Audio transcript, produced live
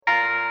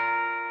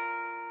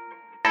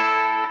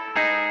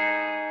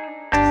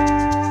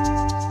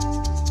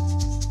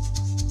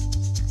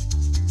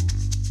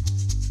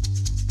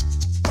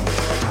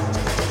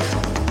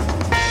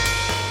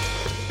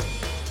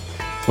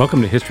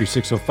Welcome to History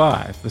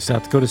 605, the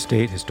South Dakota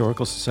State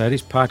Historical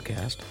Society's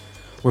podcast,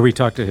 where we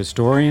talk to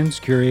historians,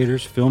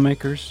 curators,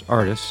 filmmakers,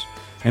 artists,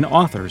 and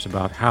authors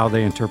about how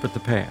they interpret the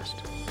past.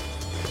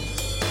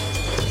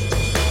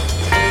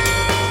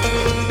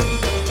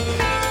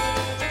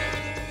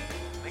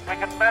 We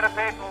can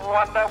meditate and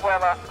wonder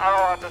whether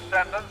our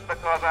descendants,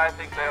 because I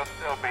think they'll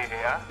still be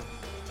here,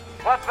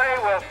 what they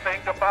will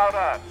think about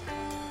us.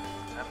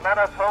 And let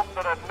us hope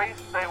that at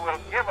least they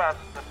will give us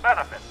the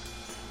benefit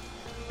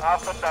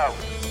of the doubt.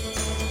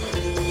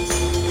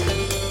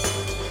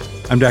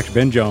 I'm Dr.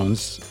 Ben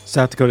Jones,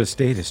 South Dakota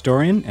State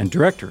historian and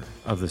director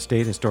of the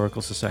State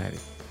Historical Society.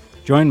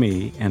 Join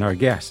me and our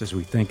guests as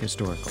we think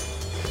historical.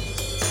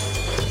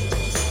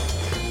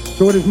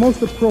 So it is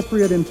most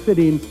appropriate and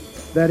fitting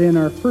that in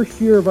our first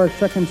year of our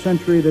second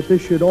century that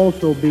this should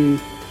also be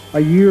a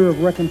year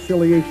of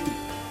reconciliation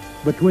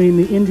between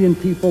the Indian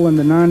people and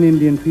the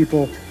non-Indian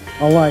people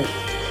alike.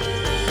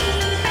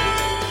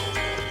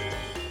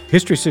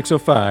 History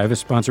 605 is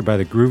sponsored by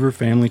the Groover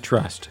Family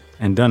Trust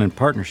and done in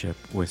partnership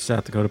with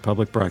South Dakota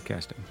Public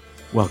Broadcasting.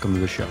 Welcome to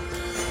the show.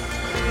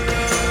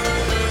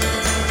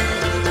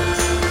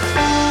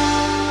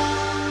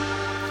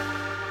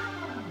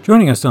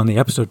 Joining us on the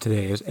episode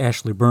today is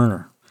Ashley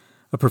Berner,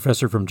 a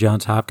professor from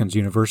Johns Hopkins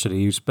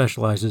University who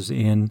specializes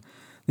in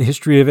the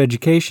history of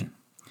education.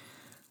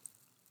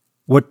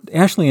 What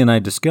Ashley and I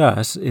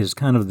discuss is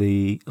kind of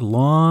the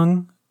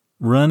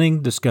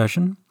long-running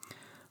discussion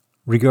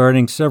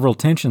regarding several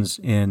tensions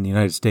in the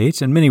United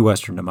States and many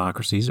Western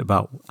democracies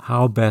about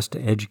how best to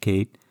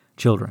educate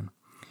children.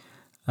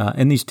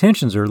 And these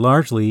tensions are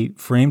largely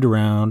framed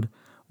around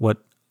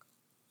what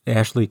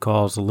Ashley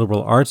calls the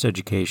liberal arts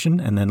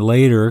education, and then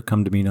later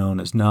come to be known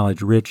as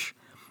knowledge-rich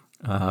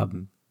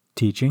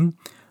teaching,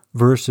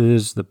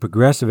 versus the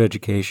progressive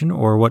education,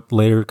 or what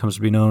later comes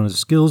to be known as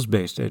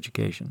skills-based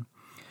education.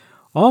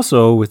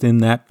 Also within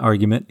that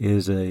argument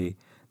is a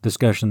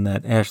discussion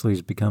that Ashley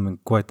is becoming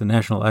quite the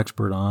national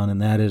expert on,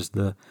 and that is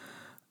the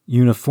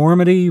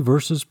uniformity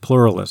versus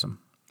pluralism,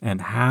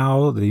 and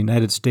how the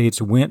United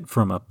States went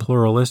from a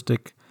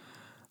pluralistic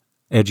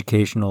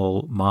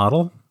educational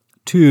model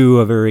to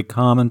a very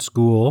common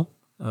school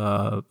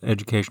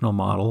educational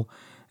model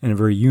and a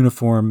very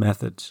uniform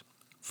methods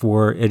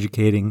for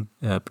educating,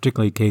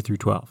 particularly K through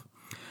 12.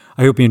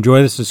 I hope you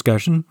enjoy this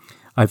discussion.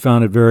 I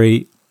found it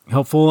very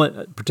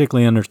helpful,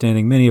 particularly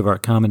understanding many of our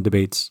common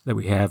debates that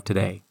we have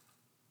today.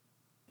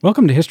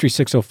 Welcome to History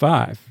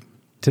 605.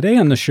 Today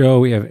on the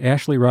show we have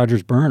Ashley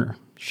Rogers Berner.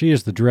 She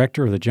is the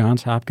director of the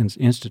Johns Hopkins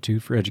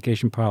Institute for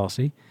Education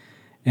Policy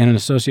and an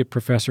associate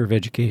professor of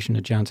education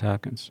at Johns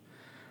Hopkins.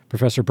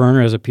 Professor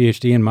Berner has a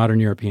PhD in modern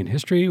European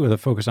history with a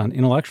focus on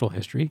intellectual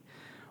history,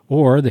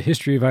 or the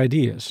history of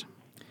ideas.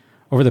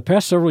 Over the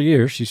past several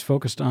years, she's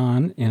focused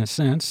on, in a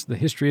sense, the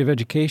history of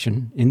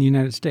education in the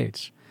United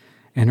States,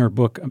 and her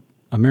book,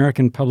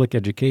 American Public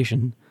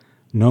Education,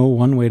 No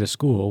One Way to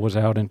School, was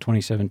out in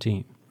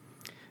 2017.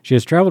 She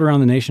has traveled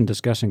around the nation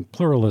discussing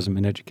pluralism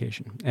in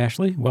education.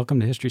 Ashley, welcome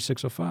to History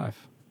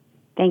 605.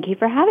 Thank you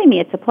for having me.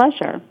 It's a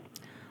pleasure.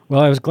 Well,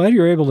 I was glad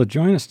you were able to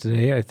join us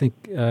today. I think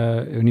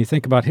when you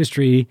think about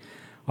history,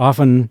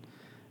 often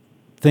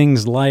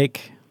things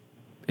like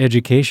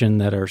education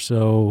that are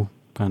so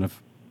kind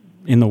of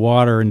in the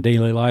water in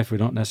daily life, we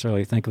don't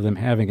necessarily think of them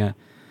having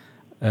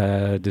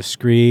a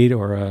discrete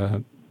or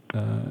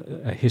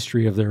a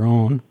history of their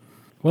own.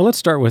 Well, let's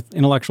start with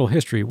intellectual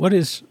history. What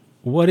is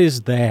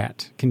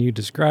that? Can you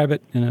describe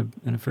it in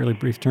a fairly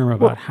brief term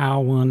about how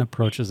one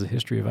approaches the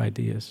history of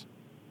ideas?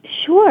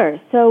 Sure.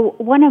 So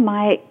one of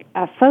my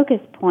focus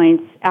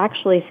points,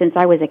 actually, since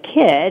I was a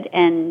kid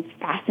and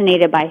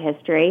fascinated by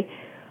history,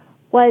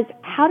 was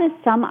how do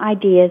some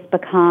ideas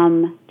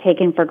become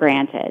taken for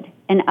granted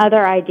and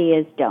other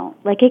ideas don't?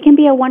 Like, it can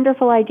be a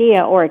wonderful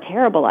idea or a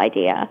terrible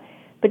idea,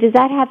 but does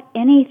that have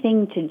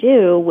anything to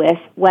do with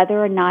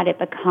whether or not it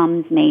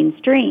becomes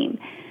mainstream?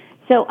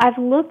 So I've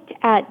looked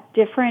at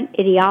different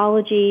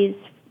ideologies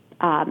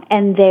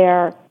and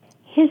their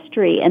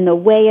history and the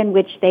way in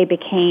which they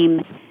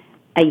became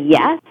a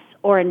yes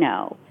or a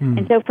no.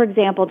 And so, for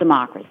example,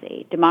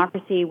 democracy.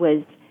 Democracy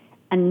was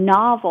a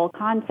novel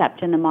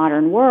concept in the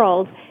modern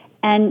world,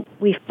 and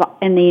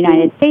in the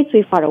United States,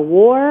 we fought a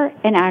war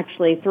and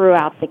actually threw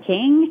out the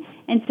king,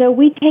 and so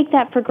we take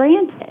that for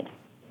granted.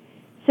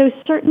 So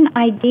certain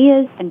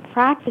ideas and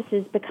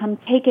practices become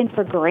taken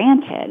for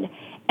granted.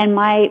 And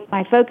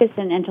my focus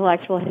in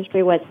intellectual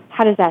history was,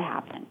 how does that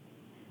happen?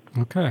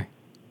 Okay.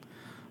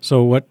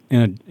 So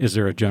is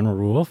there a general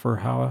rule for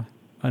how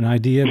an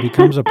idea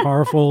becomes a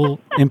powerful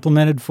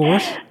implemented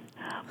force?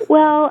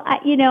 Well,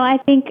 I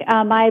think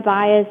my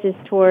bias is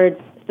towards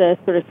the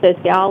sort of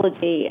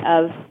sociology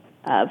of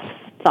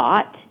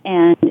thought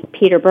and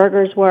Peter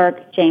Berger's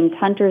work, James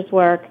Hunter's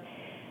work,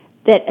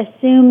 that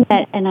assume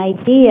that an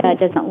idea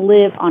doesn't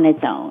live on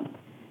its own.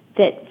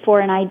 That for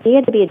an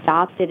idea to be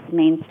adopted as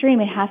mainstream,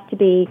 it has to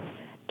be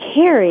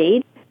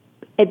carried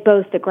at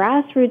both the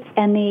grassroots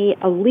and the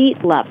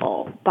elite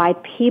level by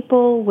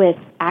people with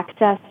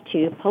access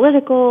to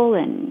political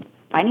and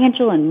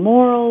financial and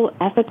moral,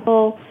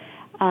 ethical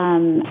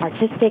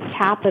artistic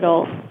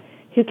capital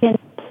who can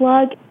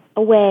plug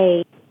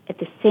away at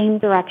the same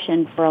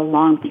direction for a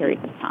long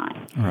period of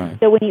time. Right.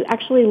 So when you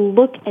actually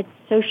look at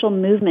social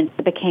movements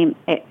that became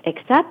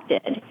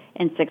accepted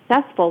and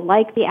successful,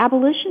 like the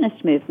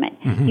abolitionist movement,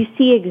 you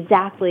see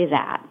exactly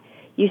that.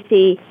 You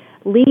see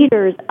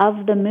leaders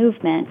of the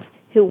movement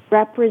who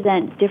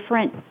represent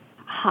different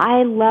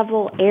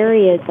high-level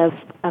areas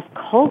of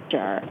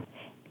culture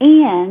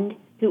and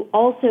who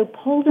also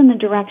pulled in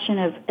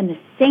the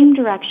same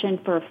direction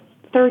for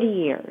 30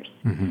 years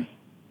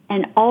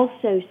and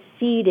also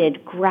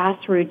seeded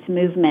grassroots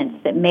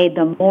movements that made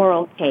the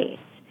moral case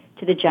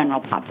to the general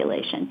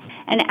population.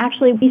 And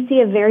actually, we see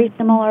a very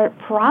similar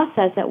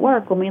process at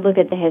work when we look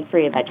at the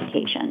history of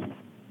education.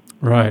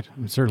 Right.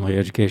 And certainly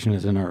education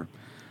is in our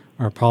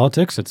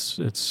politics.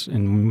 It's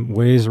in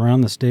ways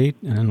around the state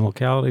and in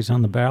localities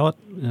on the ballot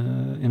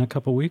in a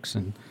couple weeks.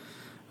 And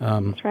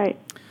That's right.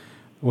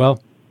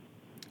 Well,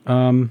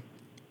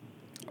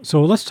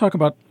 so let's talk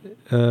about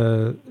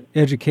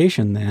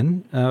education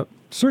then.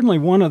 Certainly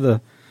one of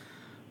the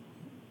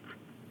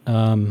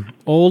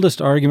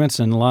oldest arguments,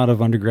 and a lot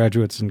of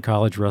undergraduates in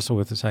college wrestle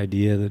with this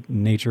idea, the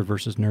nature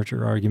versus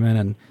nurture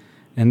argument.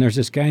 And there's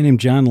this guy named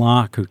John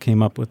Locke who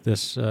came up with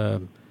this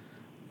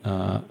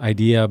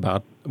idea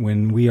about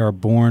when we are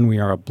born, we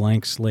are a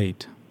blank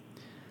slate.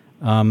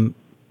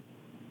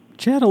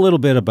 Chat a little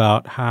bit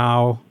about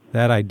how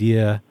that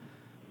idea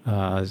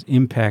has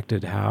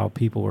impacted how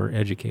people were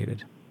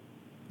educated.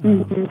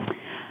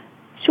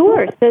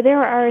 Sure. So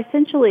there are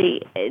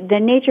essentially the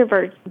nature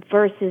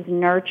versus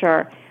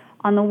nurture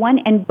on the one,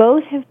 and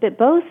both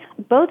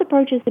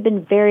approaches have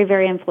been very,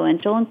 very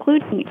influential,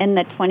 including in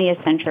the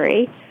 20th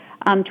century,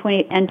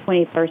 20th and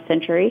 21st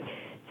century.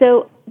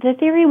 So the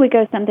theory would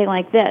go something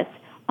like this.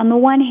 On the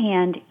one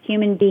hand,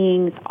 human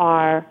beings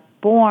are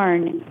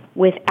born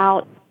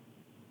without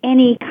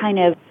any kind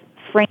of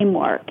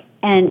framework,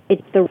 and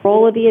it's the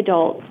role of the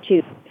adults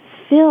to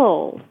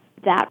fill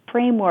that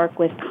framework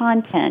with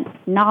content,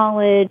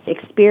 knowledge,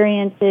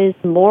 experiences,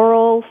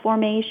 moral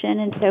formation,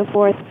 and so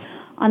forth.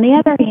 On the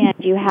other hand,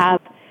 you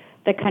have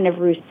the kind of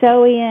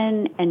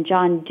Rousseauian and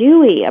John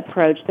Dewey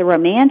approach, the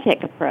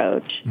romantic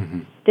approach,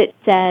 that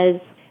says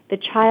the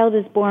child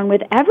is born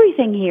with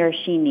everything he or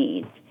she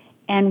needs,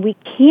 and we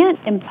can't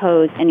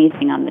impose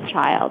anything on the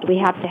child. We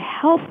have to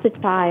help the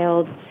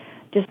child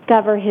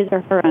discover his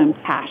or her own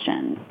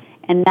passions,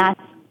 and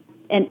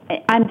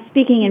I'm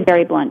speaking in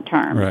very blunt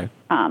terms. Right.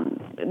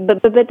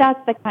 But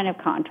that's the kind of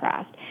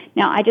contrast.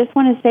 Now, I just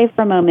want to say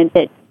for a moment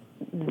that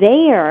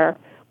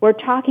we're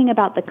talking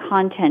about the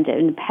content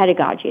and the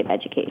pedagogy of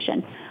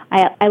education.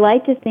 I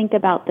like to think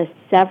about the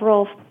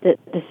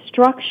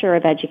structure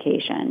of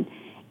education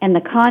and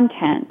the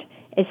content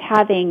as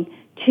having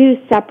two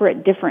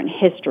separate different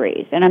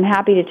histories, and I'm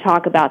happy to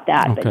talk about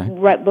that. Okay.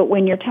 But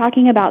when you're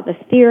talking about the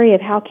theory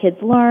of how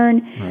kids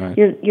learn, right.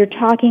 you're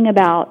talking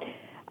about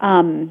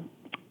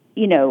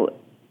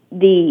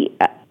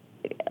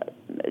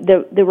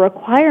the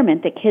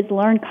requirement that kids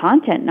learn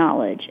content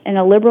knowledge in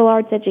a liberal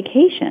arts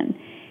education,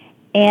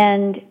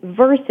 and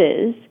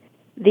versus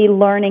the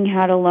learning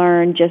how to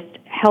learn, just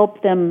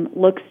help them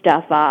look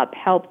stuff up,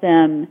 help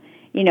them,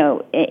 in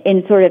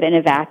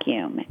a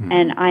vacuum.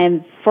 And I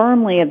am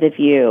firmly of the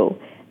view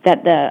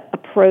that the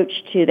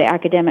approach to the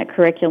academic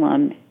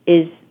curriculum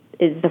is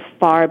the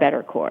far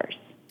better course.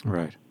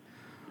 Right.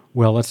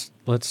 Well, let's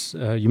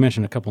you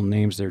mentioned a couple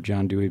names there,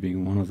 John Dewey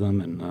being one of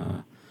them, and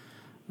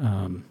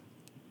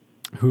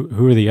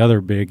who are the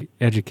other big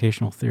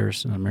educational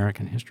theorists in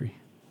American history?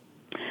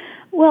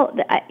 Well,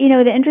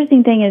 the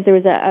interesting thing is there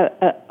was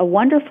a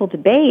wonderful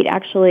debate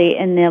actually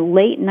in the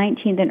late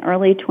 19th and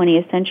early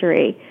 20th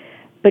century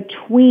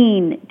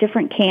between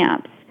different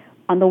camps.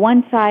 On the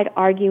one side,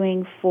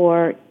 arguing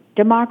for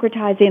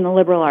democratizing the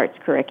liberal arts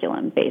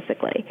curriculum,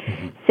 basically,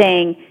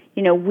 saying,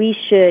 we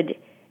should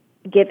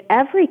give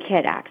every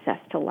kid access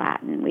to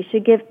Latin. We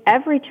should give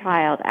every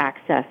child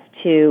access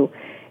to,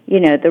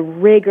 the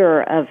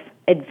rigor of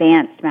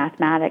advanced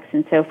mathematics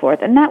and so forth.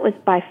 And that was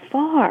by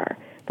far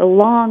the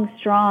long,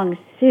 strong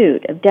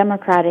suit of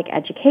democratic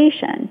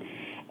education.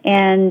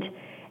 And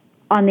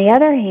on the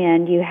other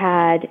hand, you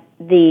had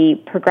the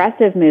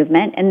progressive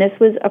movement, and this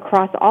was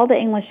across all the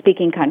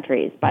English-speaking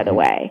countries, by the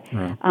way.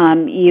 Yeah.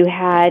 You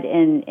had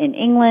in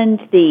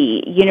England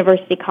the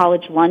University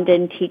College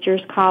London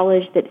Teachers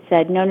College that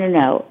said,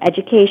 no,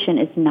 education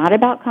is not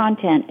about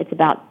content, it's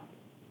about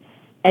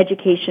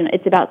education,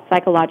 it's about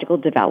psychological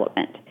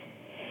development.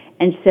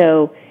 And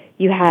so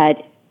you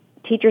had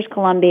Teachers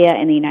Columbia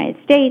in the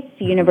United States,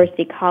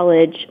 University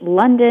College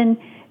London,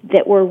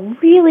 that were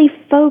really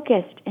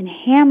focused and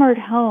hammered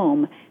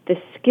home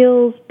the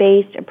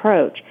skills-based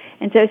approach.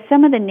 And so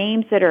some of the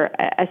names that are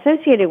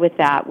associated with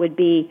that would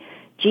be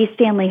G.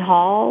 Stanley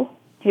Hall,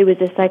 who was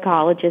a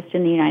psychologist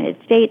in the United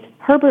States,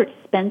 Herbert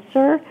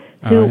Spencer,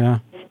 who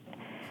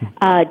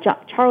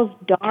Charles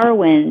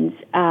Darwin's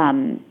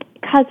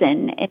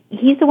cousin, and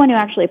he's the one who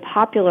actually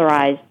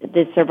popularized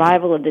the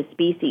survival of the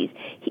species.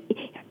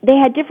 They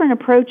had different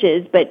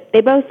approaches, but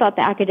they both thought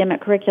the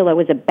academic curricula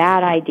was a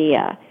bad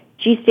idea.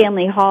 G.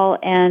 Stanley Hall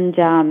and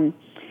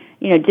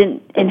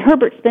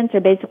Herbert Spencer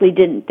basically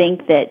didn't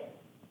think that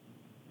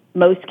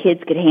most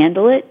kids could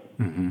handle it.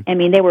 Mm-hmm. I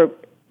mean, they were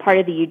part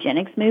of the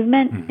eugenics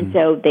movement, mm-hmm. and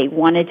so they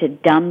wanted to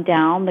dumb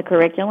down the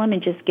curriculum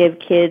and just give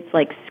kids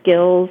like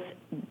skills.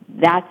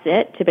 That's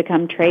it, to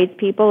become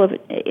tradespeople, as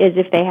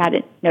if they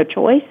had no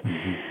choice.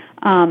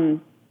 Mm-hmm.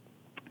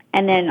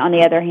 And then on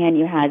the other hand,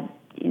 you had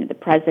the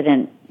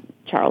president,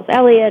 Charles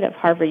Eliot of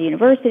Harvard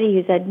University,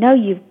 who said, "No,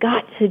 you've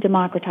got to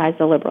democratize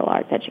the liberal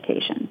arts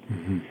education."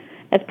 Mm-hmm.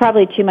 That's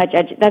probably too much.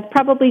 That's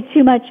probably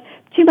too much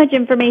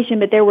information.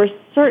 But there were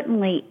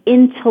certainly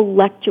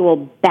intellectual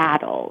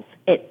battles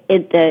at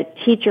the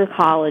teacher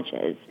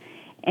colleges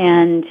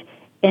and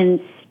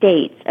in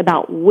states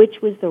about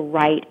which was the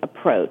right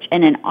approach.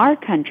 And in our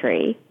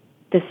country,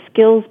 the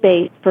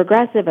skills-based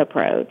progressive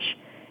approach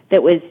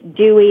that was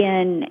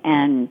Deweyan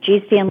and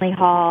G. Stanley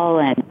Hall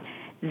and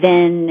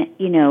then,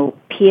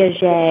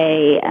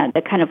 Piaget,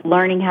 the kind of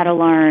learning how to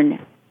learn,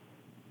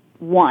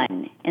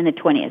 won in the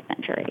 20th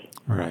century.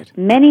 Right.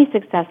 Many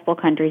successful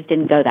countries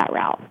didn't go that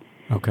route.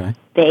 Okay.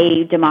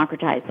 They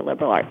democratized the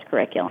liberal arts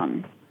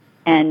curriculum.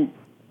 And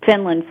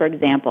Finland, for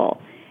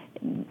example,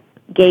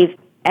 gave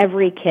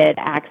every kid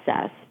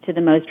access to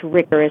the most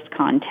rigorous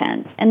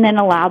content and then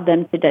allowed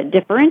them to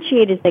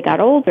differentiate as they got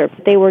older.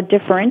 But they were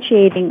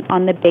differentiating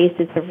on the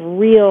basis of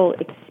real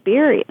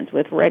experience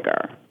with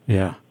rigor.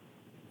 Yeah.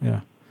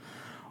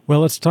 Well,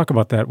 let's talk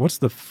about that. What's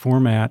the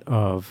format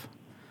of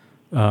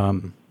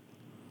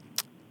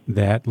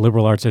that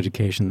liberal arts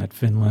education that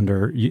Finland,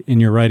 or in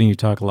your writing you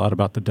talk a lot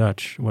about the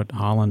Dutch, what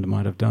Holland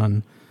might have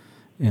done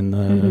in the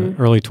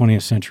mm-hmm. early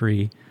 20th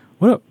century.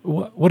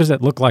 What does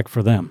that look like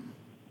for them?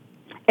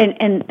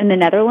 In the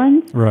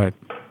Netherlands? Right.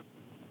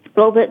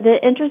 Well, the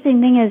interesting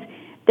thing is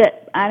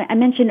that I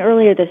mentioned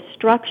earlier the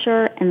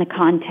structure and the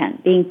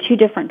content being two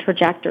different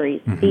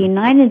trajectories. Mm-hmm. The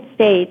United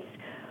States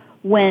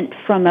went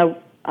from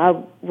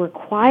a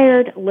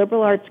required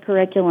liberal arts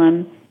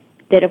curriculum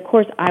that, of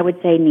course, I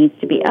would say needs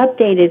to be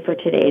updated for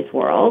today's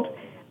world.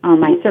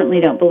 I certainly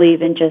don't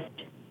believe in just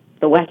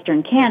the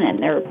Western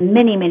canon. There are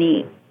many,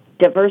 many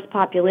diverse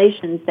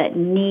populations that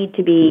need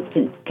to be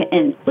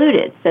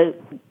included. So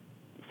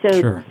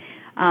sure.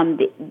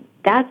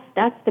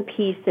 That's the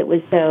piece that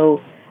was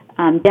so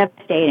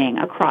devastating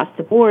across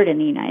the board in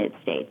the United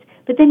States.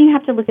 But then you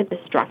have to look at the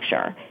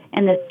structure.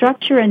 And the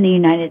structure in the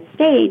United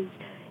States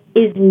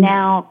is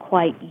now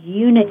quite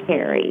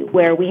unitary,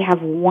 where we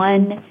have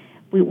one,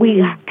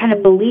 we kind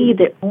of believe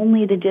that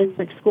only the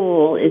district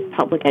school is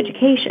public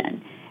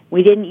education.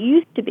 We didn't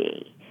used to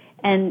be.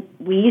 And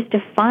we used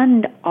to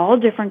fund all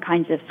different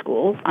kinds of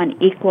schools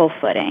on equal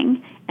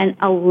footing and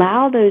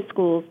allow those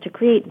schools to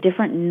create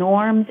different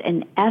norms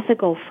and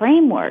ethical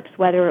frameworks,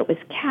 whether it was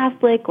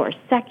Catholic or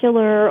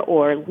secular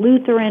or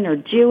Lutheran or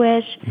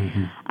Jewish.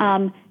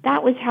 Mm-hmm.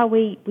 That was how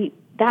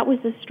that was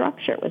the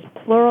structure. It was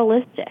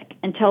pluralistic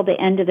until the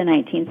end of the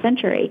 19th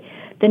century.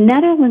 The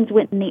Netherlands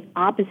went in the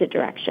opposite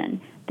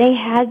direction.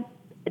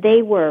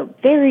 They were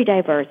very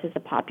diverse as a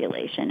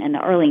population in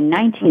the early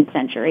 19th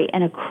century,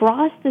 and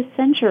across the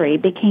century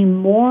became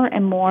more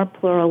and more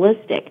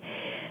pluralistic.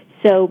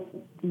 So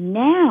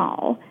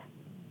now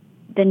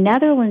the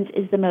Netherlands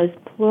is the most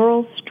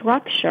plural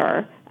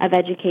structure of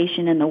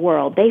education in the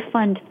world. They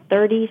fund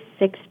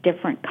 36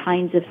 different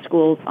kinds of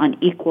schools on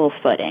equal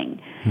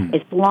footing.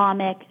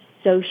 Islamic,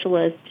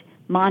 socialist,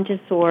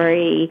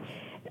 Montessori,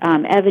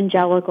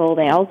 evangelical.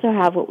 They also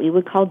have what we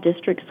would call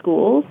district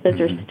schools. Those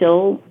are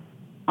still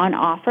on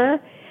offer.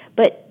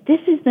 But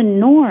this is the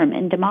norm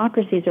in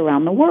democracies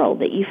around the world,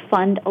 that you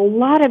fund a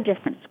lot of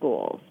different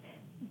schools.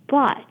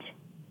 But,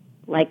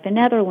 like the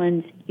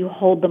Netherlands, you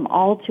hold them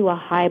all to a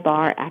high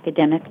bar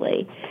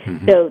academically.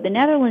 Mm-hmm. So the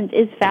Netherlands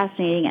is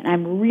fascinating, and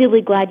I'm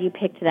really glad you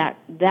picked that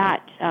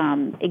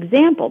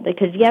example,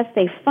 because, yes,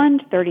 they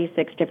fund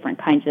 36 different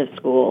kinds of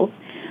schools,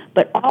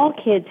 but all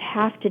kids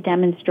have to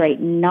demonstrate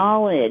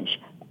knowledge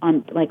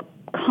on, like,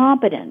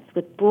 competence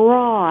with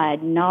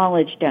broad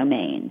knowledge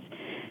domains.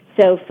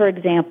 So, for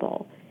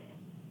example,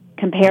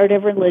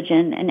 comparative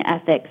religion and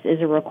ethics is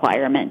a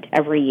requirement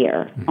every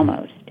year,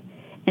 almost.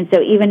 And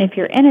so even if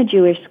you're in a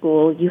Jewish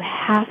school,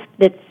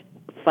 that's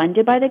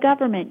funded by the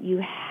government, you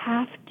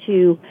have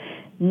to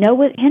know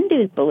what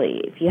Hindus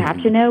believe. You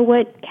have to know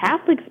what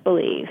Catholics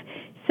believe.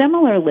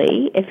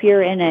 Similarly, if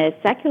you're in a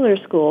secular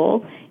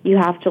school, you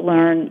have to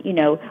learn,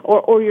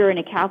 or you're in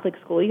a Catholic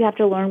school, you have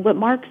to learn what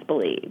Marx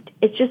believed.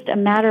 It's just a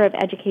matter of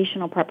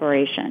educational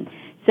preparation.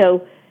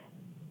 So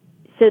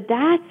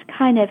that's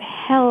kind of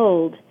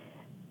held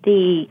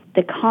the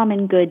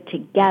common good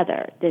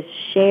together, this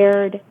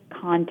shared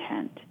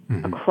content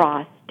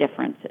across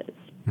differences.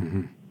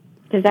 Mm-hmm.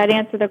 Does that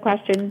answer the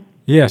question?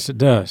 Yes, it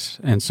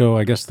does. And so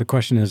I guess the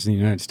question is, in the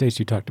United States,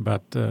 you talked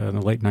about in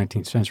the late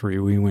 19th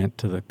century, we went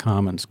to the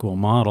common school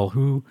model.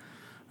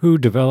 Who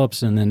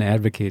develops and then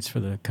advocates for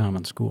the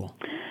common school?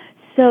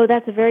 So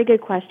that's a very good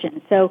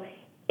question. So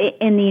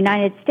in the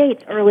United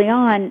States, early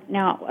on,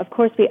 now, of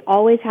course, we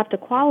always have to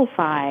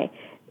qualify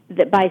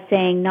by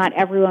saying not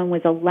everyone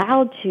was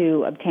allowed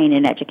to obtain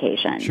an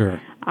education.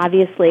 Sure.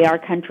 Obviously, our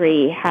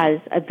country has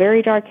a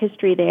very dark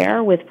history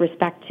there with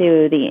respect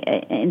to the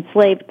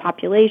enslaved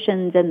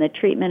populations and the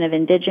treatment of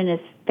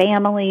indigenous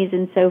families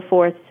and so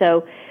forth.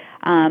 So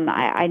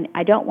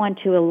I don't want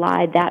to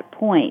elide that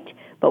point.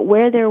 But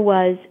where there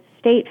was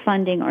state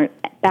funding, or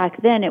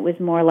back then it was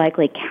more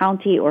likely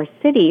county or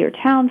city or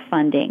town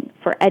funding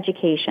for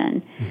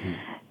education,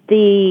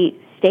 the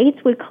states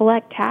would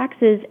collect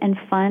taxes and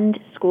fund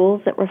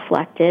schools that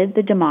reflected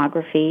the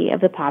demography of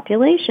the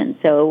population.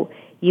 So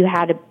you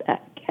had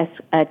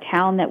a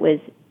town that was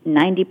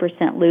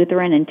 90%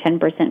 Lutheran and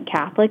 10%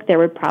 Catholic. There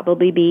would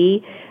probably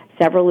be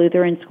several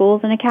Lutheran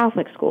schools and a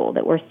Catholic school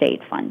that were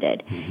state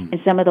funded.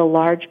 In some of the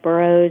large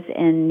boroughs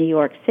in New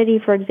York City,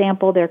 for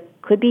example, there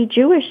could be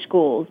Jewish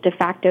schools, de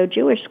facto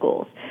Jewish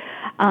schools.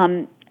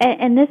 And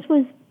this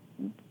was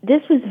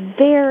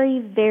very,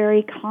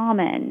 very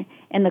common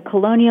in the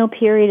colonial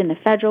period, in the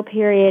federal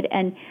period,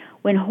 and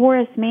when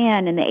Horace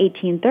Mann in the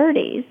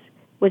 1830s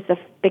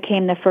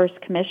became the first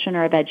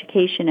commissioner of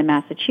education in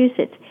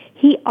Massachusetts,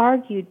 he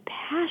argued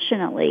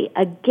passionately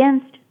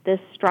against this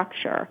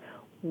structure.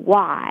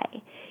 Why?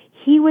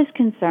 He was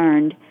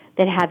concerned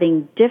that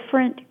having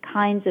different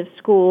kinds of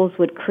schools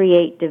would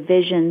create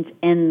divisions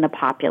in the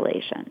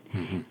population.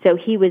 So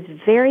he was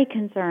very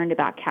concerned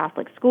about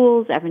Catholic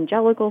schools,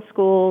 evangelical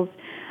schools,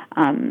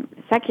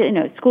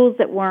 schools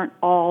that weren't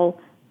all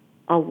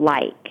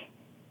alike.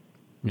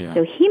 Yeah.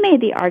 So he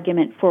made the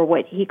argument for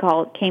what he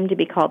came to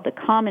be called the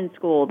common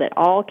school, that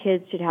all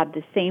kids should have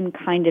the same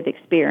kind of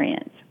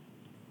experience.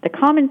 The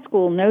common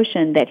school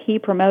notion that he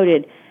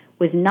promoted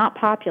was not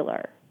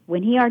popular.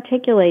 When he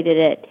articulated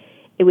it,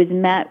 it was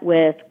met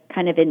with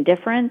kind of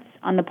indifference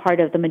on the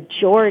part of the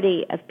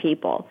majority of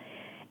people.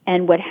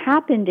 And what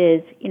happened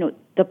is,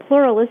 the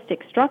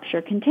pluralistic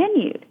structure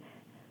continued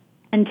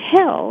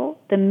until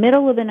the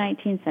middle of the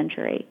 19th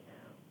century,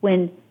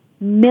 when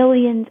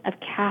millions of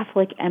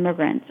Catholic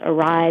immigrants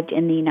arrived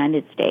in the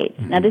United States.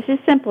 Now, this is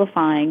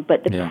simplifying,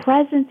 but the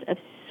presence of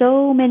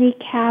so many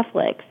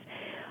Catholics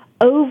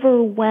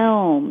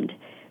overwhelmed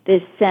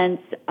this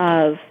sense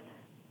of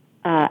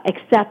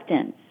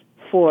acceptance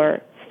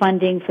for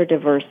funding for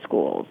diverse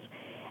schools.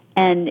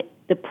 And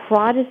the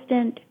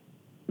Protestant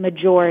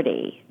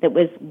majority, that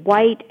was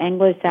white,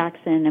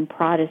 Anglo-Saxon, and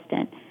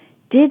Protestant,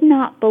 did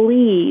not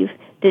believe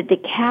that the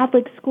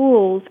Catholic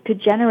schools could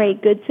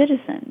generate good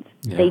citizens.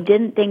 Yeah. They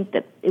didn't think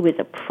that it was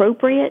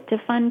appropriate to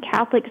fund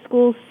Catholic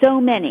schools. So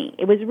many.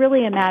 It was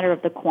really a matter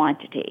of the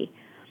quantity.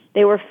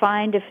 They were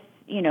fine to,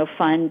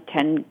 fund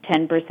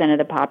 10% of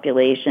the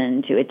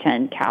population to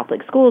attend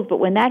Catholic schools. But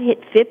when that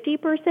hit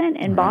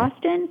 50% in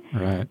Boston,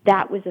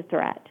 that was a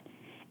threat.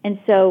 And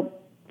so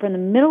from the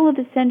middle of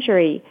the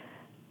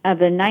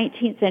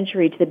 19th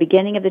century to the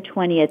beginning of the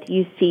 20th,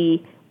 you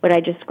see what I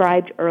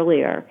described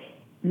earlier,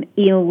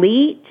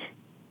 elite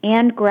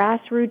and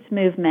grassroots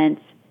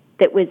movements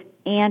that was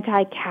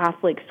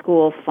anti-Catholic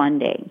school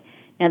funding.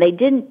 Now, they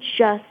didn't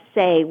just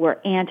say we're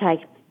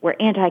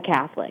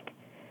anti-Catholic.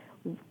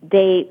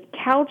 They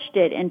couched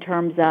it in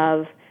terms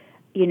of,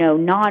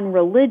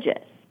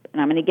 non-religious.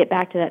 And I'm going to get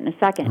back to that in a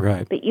second.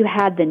 Right. But you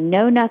had the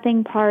Know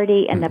Nothing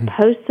Party and the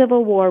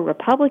post-Civil War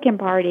Republican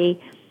Party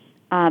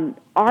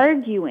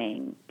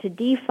arguing to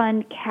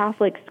defund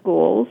Catholic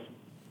schools.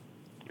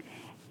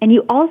 And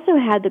you also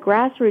had the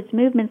grassroots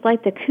movements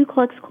like the Ku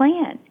Klux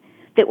Klan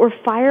that were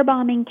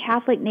firebombing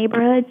Catholic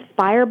neighborhoods,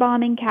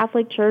 firebombing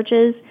Catholic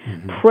churches,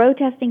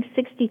 protesting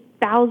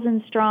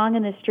 60,000 strong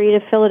in the street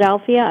of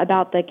Philadelphia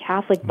about the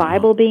Catholic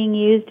Bible being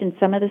used in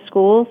some of the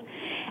schools.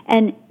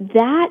 And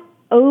that,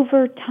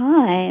 over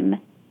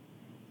time,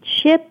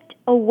 chipped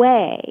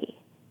away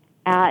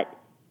at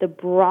the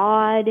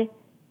broad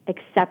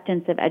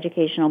acceptance of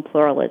educational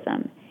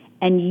pluralism.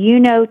 And you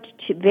know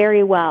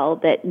very well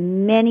that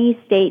many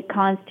state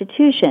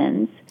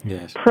constitutions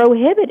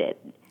prohibited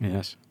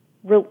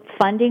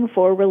funding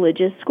for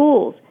religious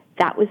schools.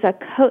 That was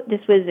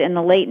this was in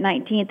the late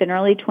 19th and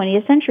early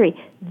 20th century.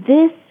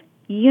 This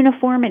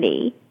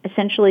uniformity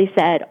essentially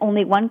said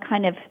only one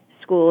kind of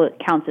school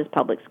counts as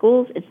public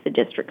schools. It's the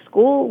district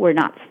school. We're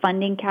not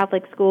funding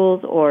Catholic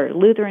schools or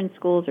Lutheran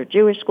schools or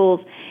Jewish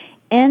schools.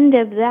 End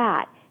of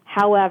that.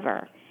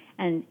 However,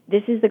 and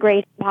this is the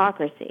great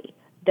hypocrisy,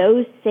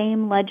 those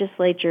same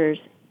legislatures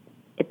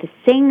at the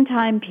same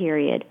time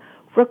period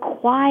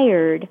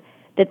required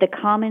that the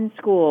common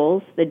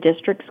schools, the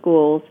district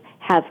schools,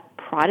 have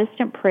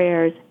Protestant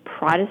prayers,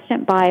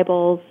 Protestant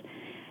Bibles,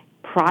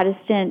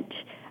 Protestant,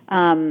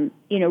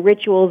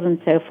 rituals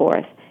and so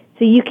forth.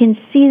 So you can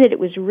see that it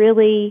was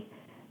the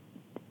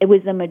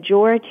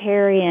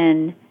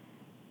majoritarian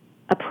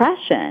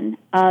oppression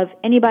of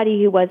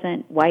anybody who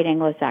wasn't white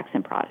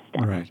Anglo-Saxon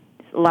Protestant. Right.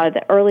 A lot of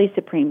the early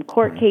Supreme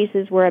Court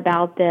cases were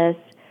about this.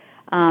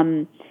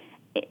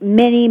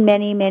 Many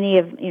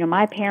of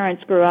my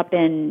parents grew up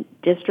in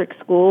district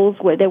schools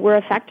where they were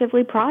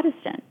effectively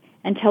Protestant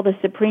until the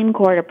Supreme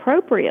Court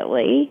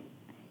appropriately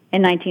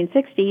in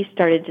 1960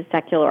 started to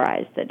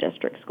secularize the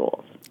district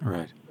schools.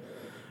 Right.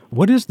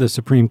 What is the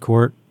Supreme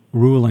Court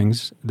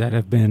rulings that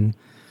have been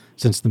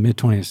since the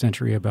mid-20th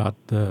century about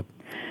the...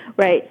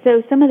 Right.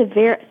 So some of the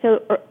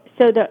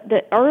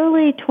the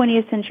early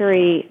 20th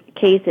century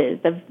cases,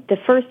 the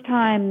first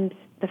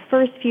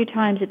few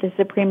times that the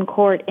Supreme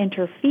Court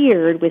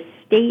interfered with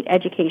state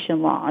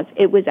education laws,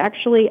 it was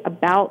actually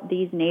about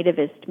these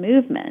nativist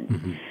movements.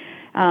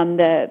 Mm-hmm.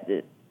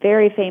 The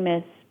very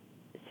famous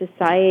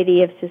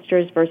Society of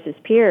Sisters versus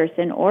Pierce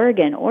in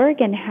Oregon.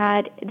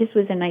 This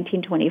was in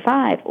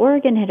 1925,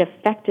 Oregon had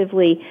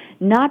effectively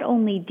not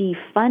only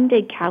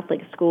defunded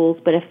Catholic schools,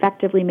 but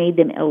effectively made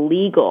them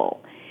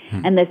illegal.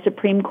 And the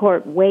Supreme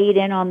Court weighed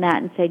in on that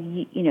and said,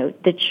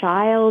 the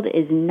child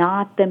is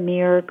not the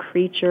mere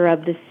creature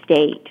of the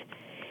state.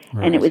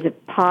 Right. And it was a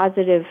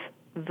positive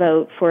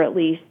vote for at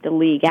least the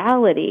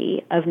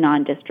legality of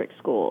non-district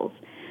schools.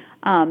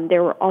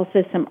 There were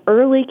also some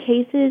early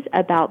cases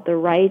about the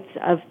rights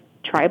of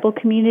tribal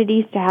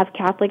communities to have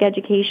Catholic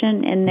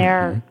education in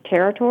their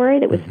territory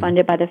that was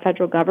funded by the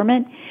federal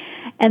government.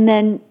 And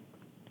then,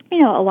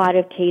 a lot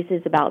of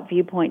cases about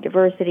viewpoint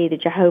diversity, the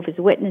Jehovah's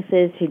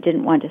Witnesses who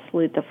didn't want to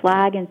salute the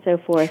flag and so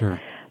forth. Sure.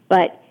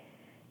 But,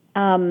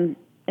 and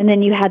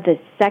then you had the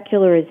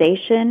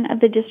secularization of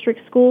the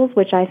district schools,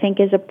 which I think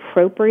is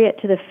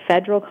appropriate to the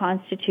federal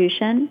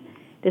Constitution.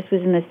 This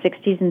was in the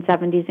 60s and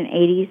 70s and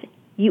 80s.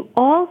 You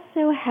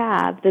also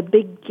have the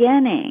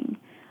beginning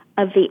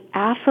of the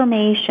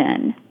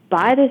affirmation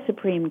by the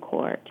Supreme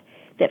Court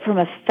that from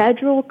a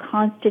federal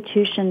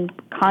constitutional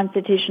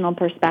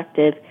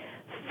perspective,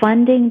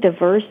 funding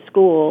diverse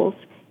schools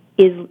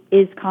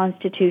is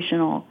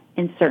constitutional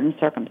in certain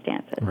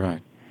circumstances.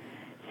 Right.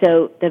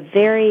 So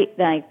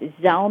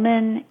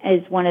Zellman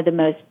is one of the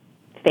most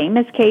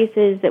famous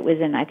cases that was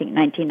in, I think,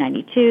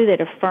 1992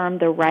 that affirmed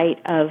the right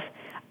of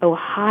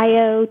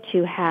Ohio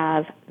to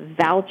have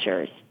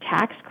vouchers,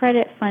 tax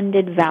credit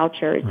funded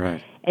vouchers,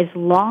 right, as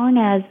long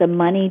as the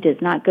money does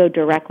not go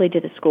directly to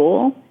the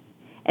school,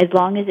 as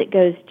long as it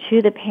goes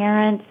to the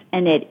parents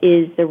and it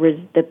is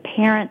the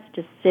parents'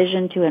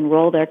 decision to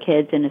enroll their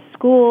kids in a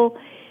school.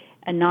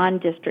 A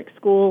non-district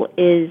school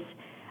is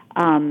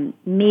the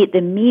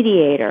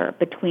mediator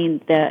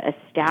between the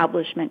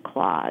Establishment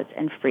Clause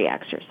and Free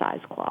Exercise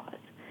Clause.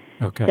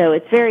 Okay. So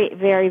it's very,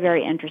 very,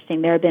 very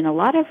interesting. There have been a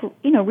lot of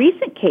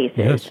recent cases,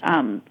 yes,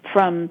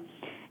 from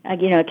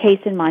a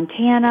case in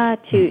Montana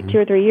 2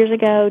 or 3 years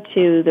ago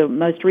to the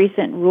most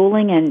recent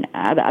ruling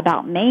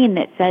about Maine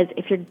that says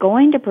if you're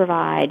going to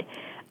provide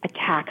a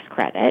tax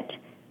credit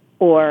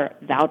or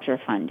voucher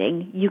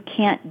funding, you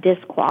can't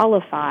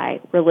disqualify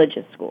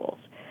religious schools.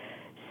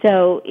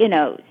 So,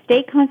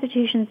 state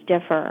constitutions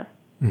differ,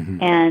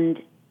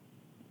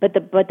 but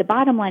the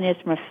bottom line is,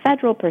 from a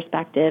federal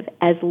perspective,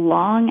 as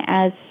long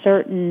as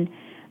certain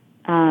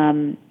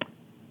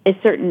is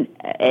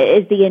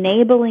the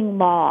enabling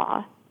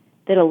law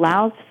that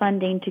allows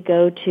funding to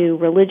go to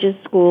religious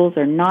schools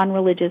or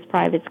non-religious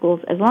private schools,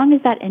 as long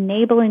as that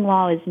enabling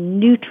law is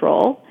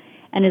neutral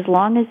and as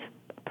long as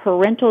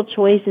parental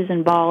choice is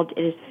involved,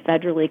 it is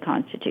federally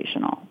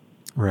constitutional.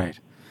 Right.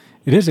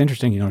 It is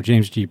interesting,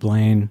 James G.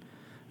 Blaine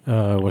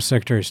was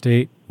Secretary of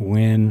State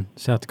when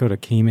South Dakota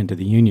came into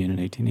the Union in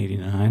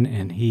 1889,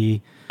 and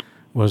he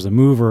was the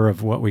mover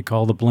of what we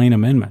call the Blaine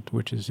Amendment,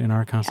 which is in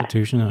our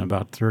Constitution, and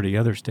about 30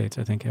 other states,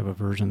 I think, have a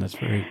version that's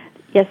very...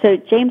 Yeah, so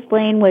James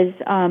Blaine was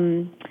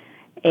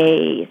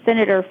a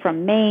senator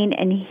from Maine,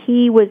 and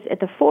he was at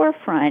the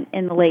forefront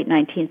in the late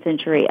 19th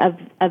century of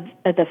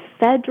the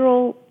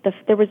federal.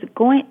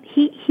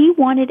 He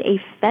wanted a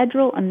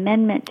federal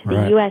amendment to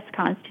the U.S.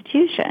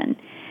 Constitution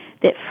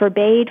that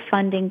forbade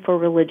funding for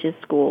religious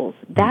schools.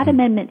 That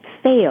amendment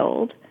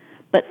failed,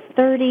 but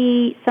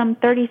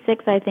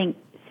 36, I think,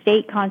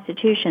 state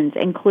constitutions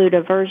include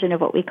a version of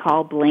what we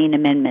call Blaine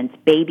Amendments,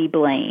 Baby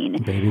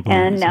Blaine.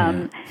 And,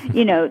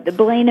 the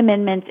Blaine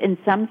Amendments in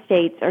some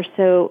states are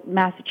so,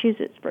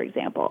 Massachusetts, for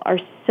example, are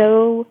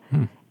so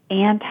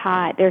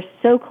they're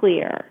so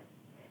clear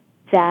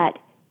that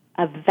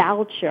a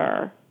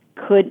voucher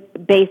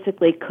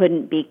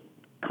couldn't be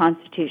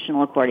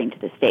constitutional according to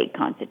the state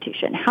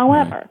constitution.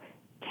 However,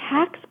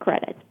 tax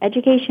credits,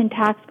 education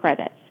tax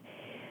credits,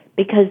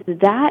 because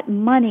that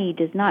money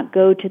does not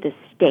go to the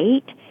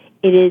state,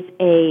 it is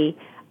a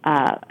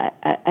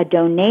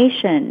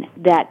donation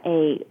that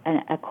a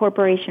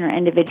corporation or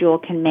individual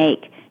can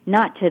make,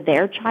 not to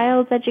their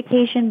child's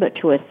education, but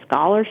to a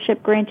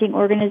scholarship-granting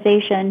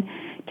organization.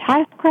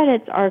 Tax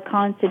credits are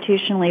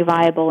constitutionally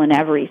viable in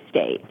every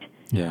state.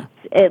 Yeah.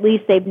 At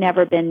least they've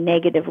never been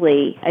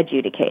negatively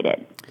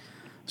adjudicated.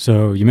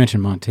 So you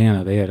mentioned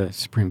Montana. They had a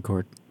Supreme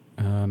Court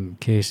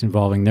case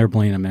involving their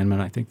Blaine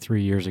Amendment, I think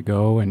 3 years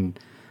ago, and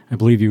I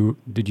believe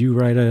did you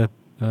write a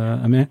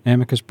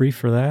amicus brief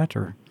for that,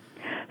 or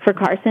for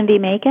Carson v.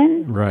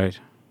 Macon? Right.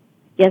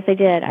 Yes, I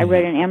did. I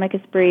wrote an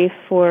amicus brief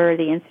for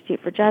the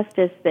Institute for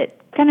Justice that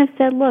kind of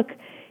said, look,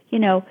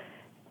 the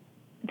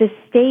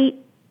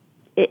state,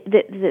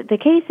 the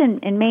case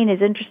in Maine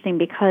is interesting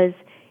because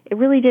it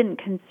really didn't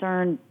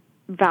concern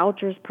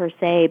vouchers per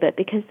se, but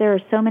because there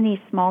are so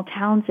many small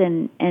towns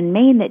in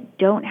Maine that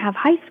don't have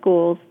high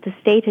schools, the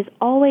state has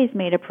always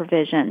made a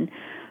provision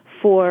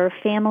for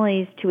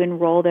families to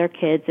enroll their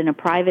kids in a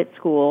private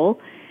school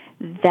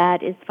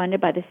that is funded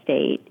by the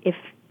state, if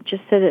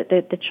just so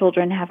that the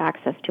children have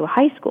access to a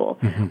high school.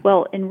 Mm-hmm.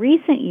 Well, in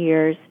recent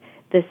years,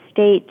 the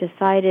state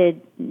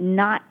decided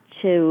not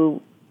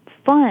to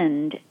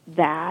fund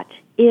that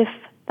if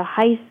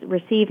the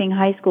receiving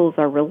high schools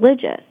are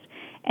religious.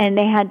 And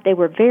they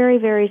were very,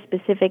 very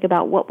specific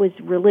about what was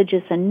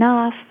religious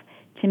enough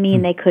to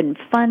mean they couldn't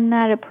fund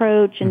that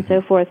approach and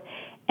so forth.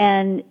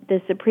 And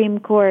the Supreme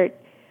Court,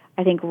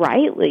 I think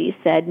rightly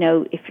said,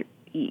 no, if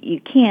you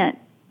can't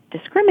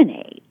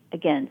discriminate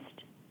against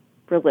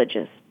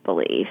religious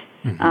beliefs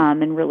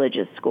in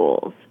religious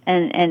schools.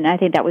 And I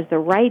think that was the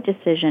right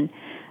decision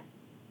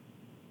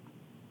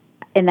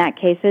in that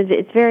case.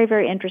 It's very,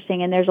 very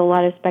interesting, and there's a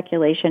lot of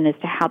speculation as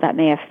to how that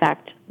may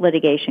affect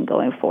litigation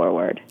going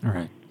forward. All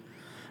right.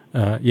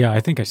 I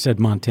think I said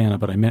Montana,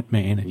 but I meant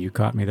Maine, and you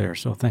caught me there.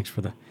 So thanks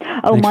for the.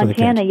 Oh,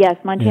 Montana, yes.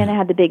 Montana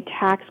had the big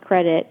tax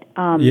credit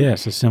a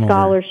similar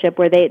scholarship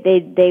where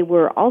they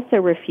were also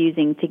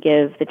refusing to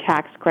give the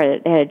tax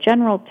credit. They had a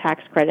general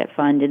tax credit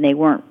fund, and they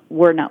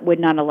would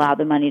not allow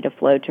the money to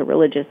flow to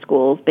religious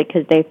schools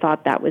because they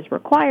thought that was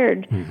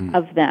required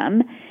of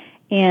them.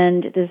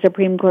 And the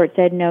Supreme Court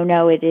said,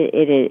 no,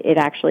 it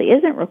actually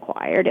isn't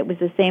required. It was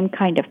the same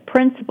kind of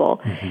principle.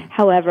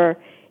 However,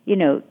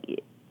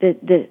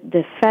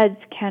 the feds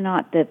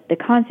cannot, the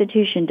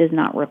Constitution does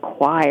not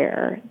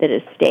require that a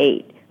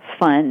state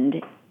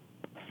fund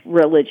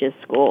religious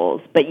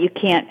schools, but you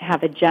can't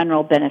have a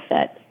general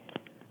benefit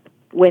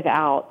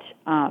without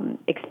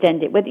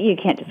you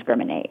can't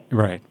discriminate.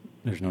 Right.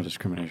 There's no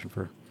discrimination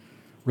for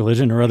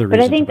religion or other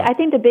reasons. But I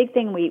think the big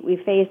thing we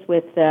face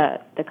with the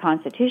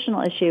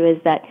constitutional issue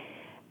is that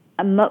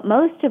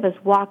most of us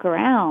walk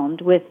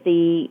around with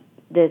the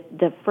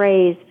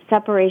phrase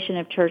separation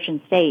of church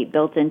and state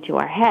built into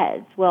our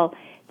heads. Well,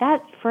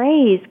 that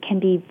phrase can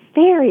be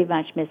very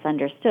much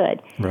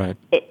misunderstood. Right.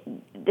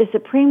 The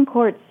Supreme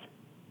Court's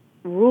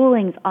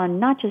rulings on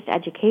not just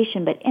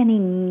education but any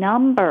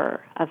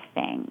number of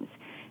things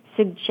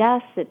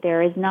suggests that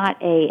there is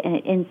not an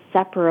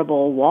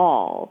inseparable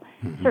wall.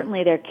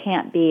 Certainly there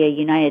can't be a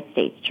United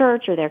States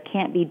church, or there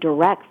can't be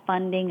direct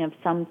funding of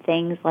some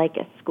things like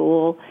a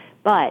school,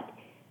 but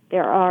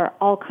there are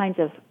all kinds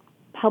of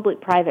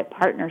public-private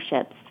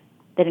partnerships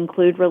that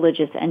include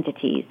religious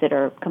entities that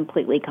are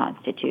completely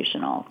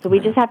constitutional. So we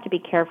just have to be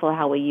careful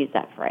how we use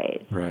that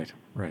phrase. Right.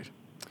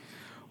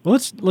 Well,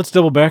 let's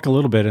double back a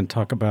little bit and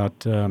talk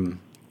about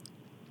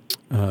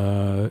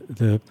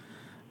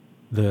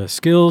the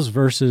skills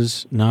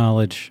versus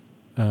knowledge,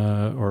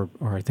 or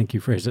I think you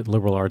phrased it,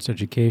 liberal arts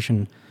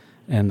education,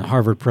 and the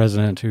Harvard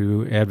president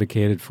who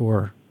advocated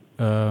for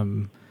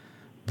the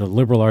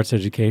liberal arts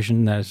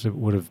education as it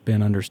would have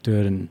been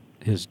understood in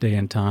his day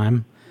and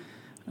time,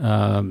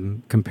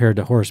 compared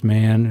to Horace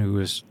Mann, who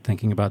was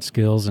thinking about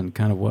skills and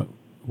kind of what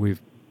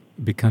we've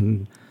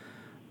become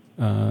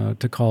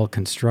to call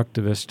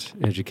constructivist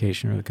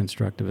education or the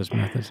constructivist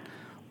methods.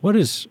 What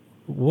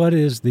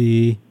is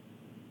the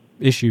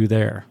issue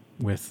there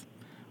with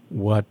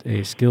what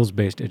a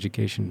skills-based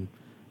education?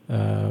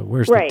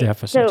 Where's the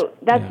deficit? So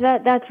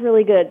that's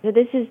really good. So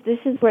this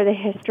is where the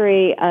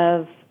history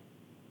of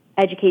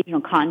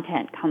educational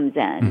content comes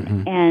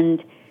in,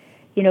 and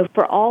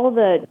for all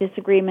the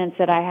disagreements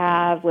that I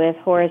have with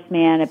Horace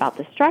Mann about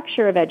the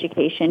structure of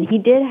education, he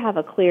did have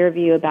a clear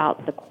view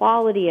about the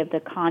quality of the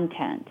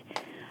content.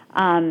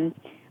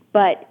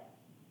 But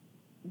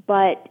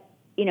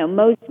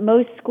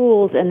most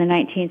schools in the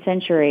 19th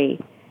century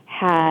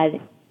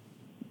had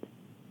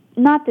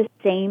not the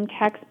same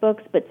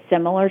textbooks, but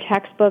similar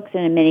textbooks,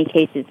 and in many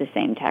cases the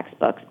same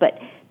textbooks. But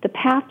the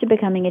path to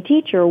becoming a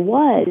teacher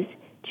was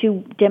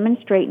to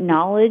demonstrate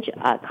knowledge,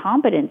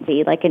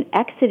 competency, like an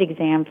exit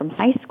exam from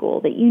high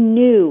school, that you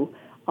knew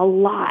a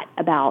lot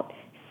about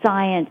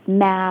science,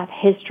 math,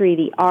 history,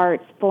 the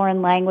arts,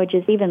 foreign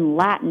languages, even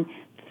Latin.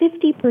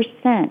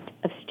 50%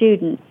 of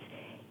students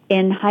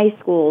in high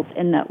schools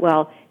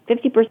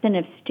 50%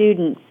 of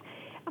students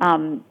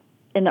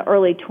in the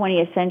early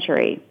 20th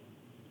century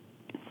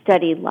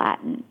studied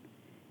Latin,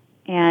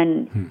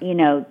 and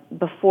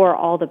before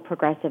all the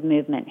progressive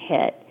movement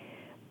hit.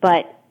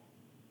 But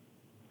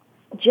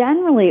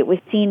generally, it was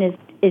seen as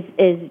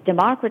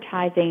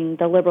democratizing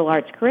the liberal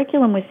arts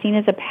curriculum was seen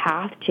as a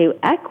path to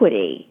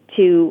equity,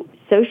 to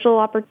social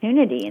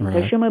opportunity, and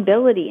social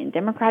mobility, and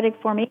democratic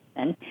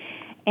formation.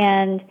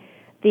 And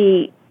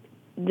the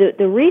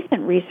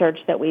recent research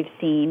that we've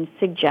seen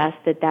suggests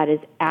that is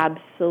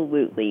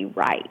absolutely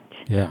right.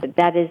 Yeah.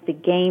 That is the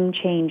game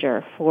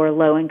changer for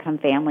low-income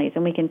families,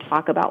 and we can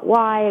talk about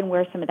why and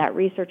where some of that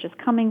research is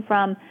coming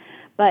from.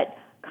 But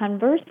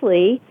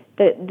conversely,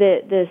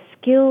 the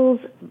skills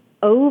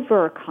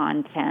over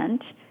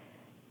content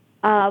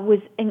was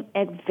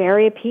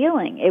very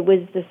appealing. It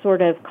was the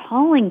sort of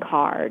calling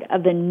card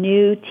of the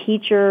new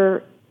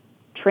teacher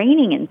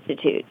training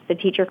institutes, the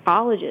teacher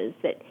colleges,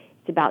 that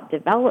it's about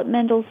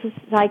developmental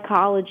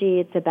psychology.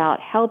 It's about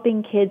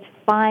helping kids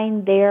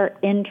find their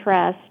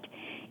interest.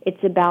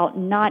 It's about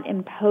not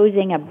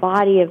imposing a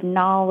body of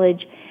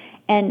knowledge.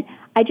 And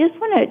I just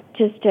want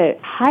to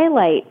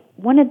highlight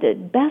one of the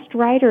best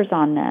writers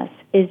on this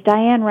is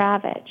Diane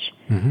Ravitch.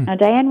 Mm-hmm. Now,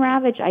 Diane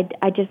Ravitch,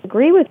 I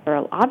disagree with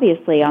her,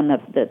 obviously, on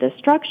the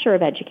structure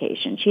of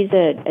education. She's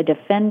a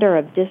defender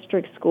of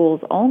district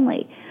schools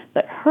only.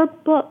 But her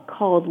book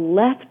called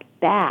Left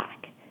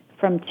Back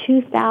from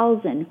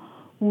 2000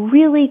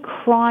 really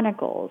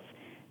chronicles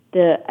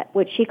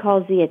what she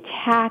calls the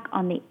attack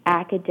on the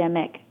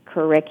academic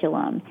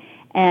curriculum.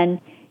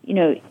 And,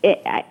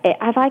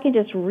 if I can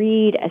just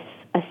read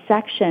a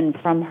section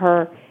from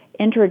her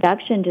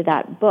introduction to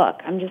that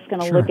book, I'm just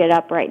going to look it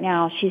up right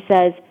now. She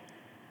says,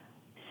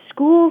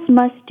 schools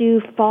must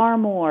do far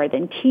more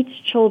than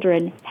teach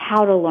children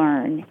how to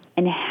learn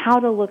and how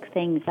to look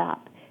things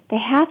up. They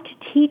have to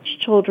teach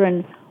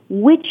children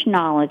which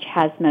knowledge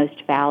has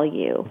most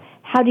value,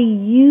 how to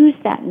use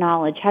that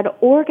knowledge, how to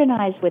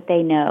organize what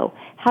they know,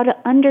 how to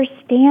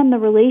understand the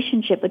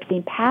relationship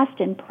between past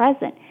and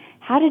present,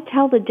 how to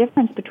tell the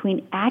difference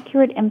between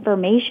accurate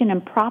information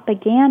and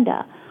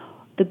propaganda.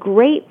 The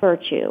great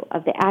virtue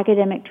of the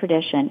academic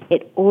tradition,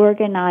 it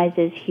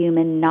organizes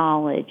human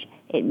knowledge.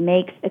 It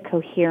makes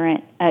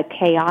a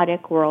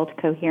chaotic world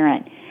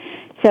coherent.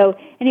 So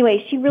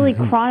anyway, she really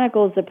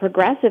chronicles the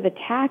progressive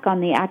attack on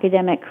the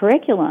academic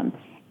curriculum.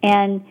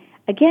 And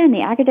again,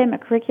 the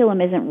academic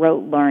curriculum isn't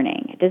rote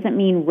learning. It doesn't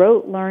mean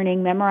rote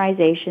learning,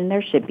 memorization.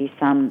 There should be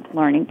some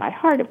learning by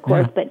heart, of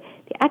course, but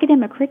the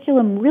academic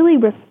curriculum really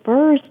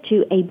refers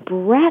to a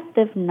breadth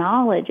of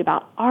knowledge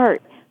about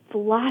art,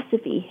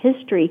 philosophy,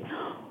 history,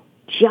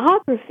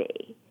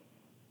 geography,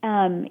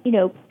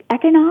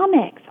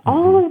 economics,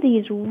 all of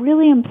these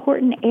really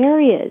important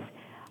areas.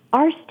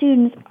 Our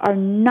students are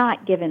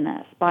not given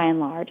this, by and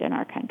large, in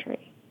our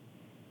country.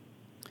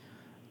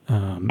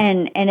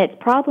 And it's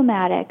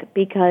problematic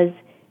because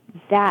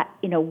that,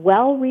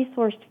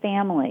 well-resourced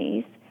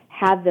families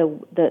have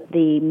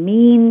the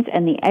means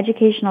and the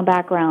educational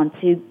background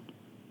to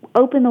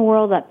open the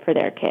world up for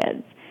their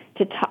kids,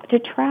 to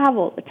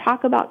travel, to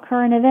talk about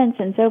current events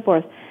and so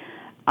forth.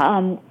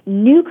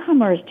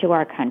 Newcomers to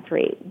our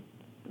country,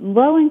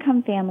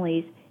 low-income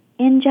families,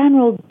 in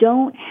general,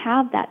 don't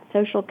have that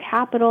social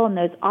capital and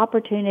those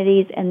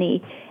opportunities and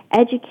the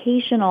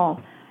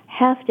educational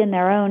heft in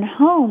their own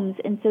homes,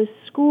 and so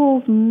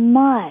schools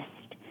must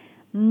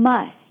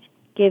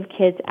give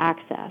kids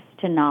access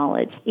to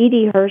knowledge.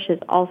 E.D. Hirsch is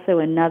also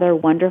another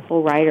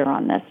wonderful writer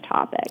on this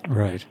topic.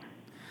 Right.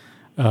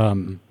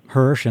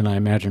 Hirsch and I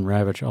imagine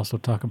Ravitch also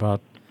talk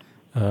about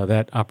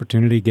that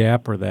opportunity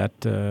gap or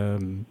that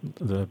the.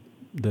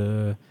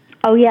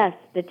 Oh yes,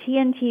 the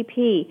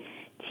TNTP.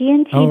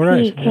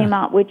 TNTP came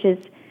out, which is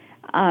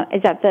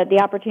that the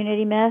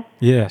opportunity myth?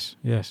 Yes.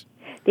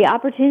 The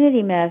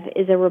Opportunity Myth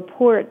is a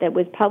report that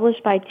was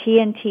published by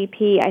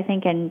TNTP, I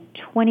think in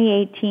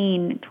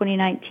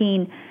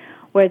 2019,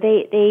 where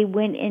they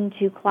went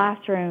into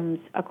classrooms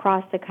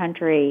across the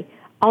country,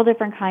 all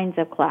different kinds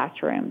of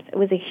classrooms. It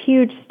was a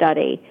huge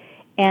study,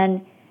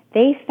 and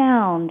they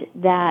found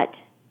that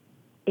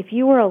if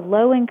you were a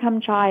low-income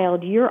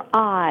child, your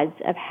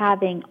odds of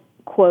having,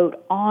 quote,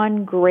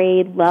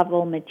 on-grade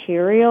level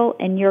material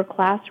in your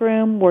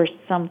classroom were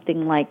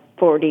something like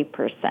 40%.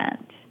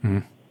 Mm-hmm.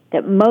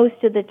 That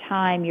most of the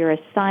time your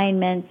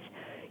assignments,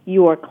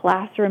 your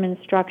classroom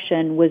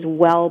instruction was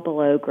well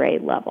below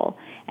grade level.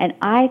 And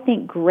I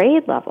think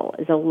grade level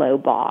is a low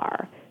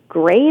bar.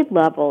 Grade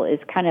level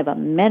is kind of a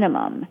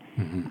minimum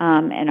in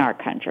our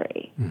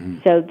country.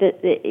 Mm-hmm. So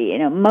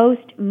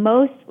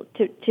most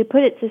to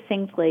put it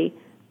succinctly,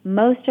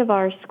 most of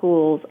our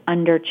schools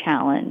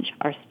under-challenge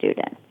our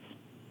students.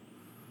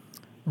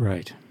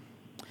 Right.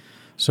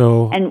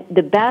 And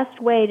the best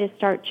way to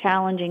start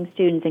challenging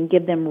students and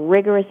give them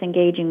rigorous,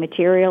 engaging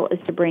material is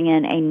to bring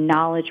in a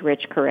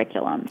knowledge-rich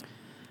curriculum.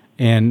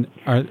 And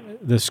are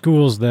the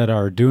schools that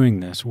are doing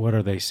this, what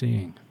are they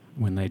seeing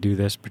when they do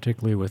this,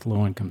 particularly with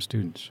low-income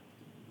students?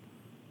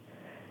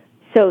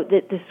 So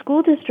the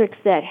school districts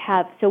that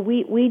have, so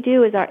we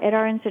do at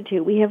our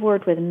institute, we have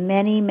worked with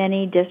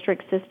many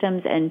district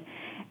systems,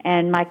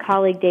 and my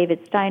colleague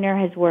David Steiner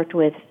has worked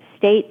with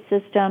state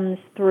systems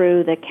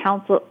through the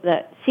council.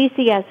 The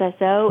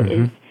CCSSO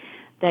is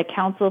the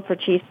Council for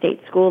Chief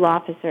State School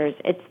Officers.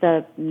 It's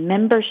the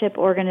membership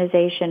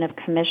organization of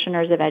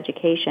commissioners of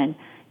education.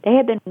 They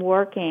have been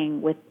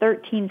working with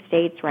 13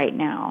 states right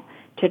now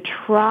to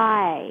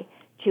try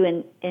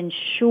to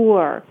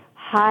ensure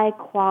high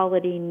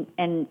quality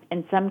and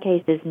in some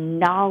cases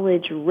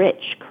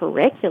knowledge-rich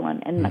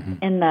curriculum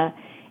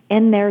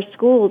in their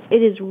schools.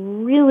 It is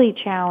really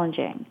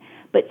challenging,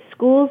 but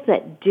schools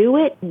that do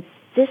it and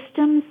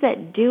systems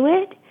that do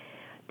it,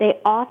 they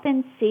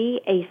often see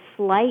a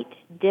slight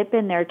dip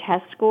in their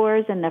test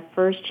scores in the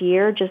first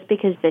year just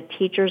because the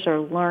teachers are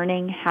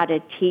learning how to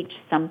teach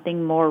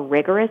something more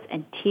rigorous,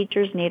 and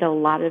teachers need a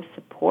lot of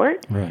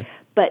support. Right.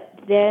 But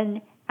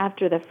then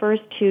after the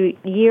first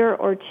year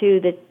or two,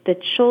 the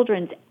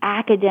children's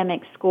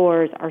academic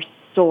scores are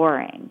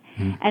soaring.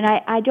 And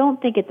I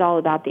don't think it's all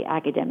about the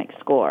academic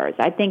scores.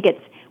 I think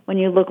it's when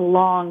you look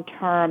long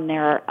term,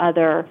 there are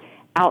other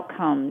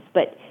outcomes.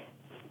 But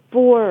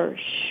for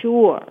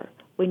sure,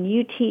 when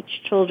you teach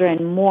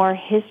children more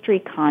history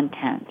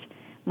content,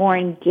 more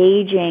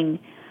engaging,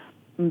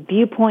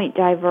 viewpoint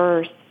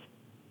diverse,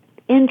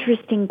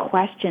 interesting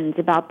questions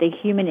about the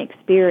human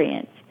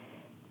experience,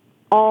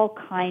 all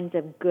kinds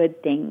of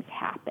good things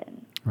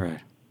happen. Right.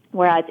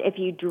 Whereas if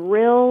you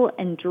drill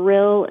and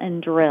drill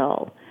and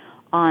drill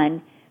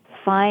on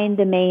find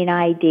the main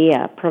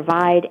idea,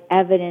 provide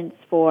evidence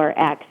for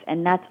X,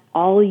 and that's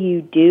all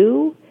you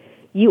do,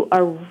 you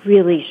are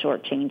really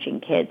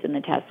shortchanging kids, and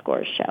the test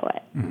scores show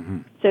it. Mm-hmm.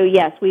 So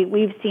yes,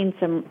 we've seen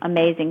some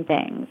amazing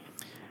things.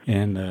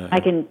 And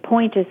I can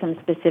point to some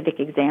specific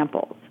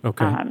examples.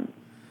 Okay.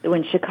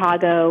 When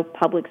Chicago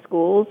Public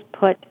Schools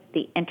put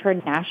the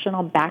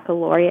International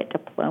Baccalaureate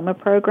Diploma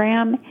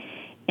Program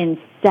in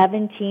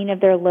 17 of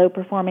their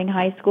low-performing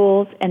high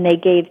schools, and they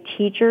gave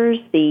teachers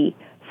the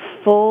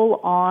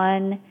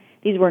full-on,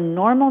 these were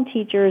normal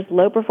teachers,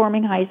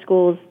 low-performing high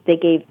schools, they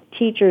gave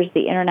teachers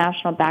the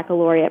International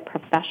Baccalaureate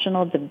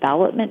Professional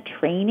Development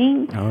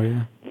Training. Oh,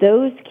 yeah.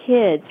 Those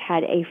kids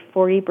had a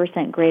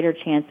 40% greater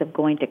chance of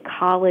going to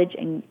college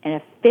and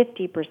a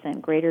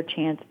 50% greater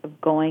chance of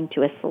going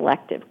to a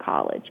selective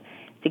college.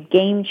 It's a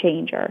game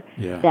changer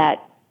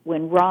that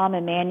when Rahm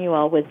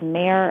Emanuel was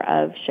mayor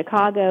of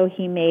Chicago,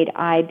 he made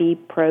IB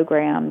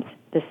programs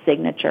the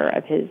signature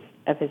of his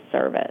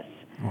service.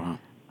 Wow.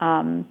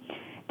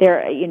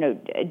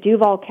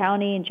 Duval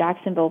County in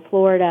Jacksonville,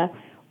 Florida,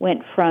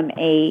 went from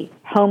a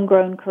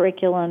homegrown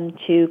curriculum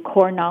to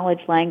core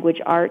knowledge,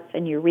 language, arts,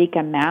 and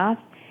Eureka Math,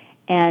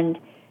 and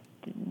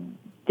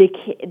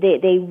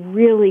they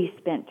really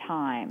spent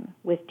time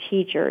with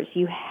teachers.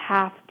 You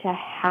have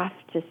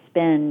to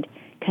spend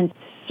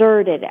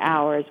concerted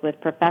hours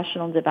with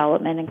professional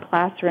development and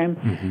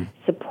classroom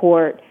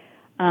support.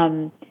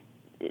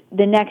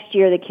 The next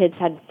year, the kids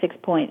had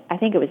I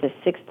think it was a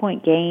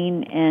 6-point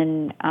gain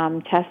in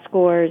test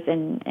scores,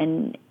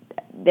 and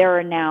there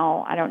are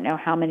now, I don't know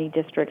how many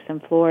districts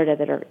in Florida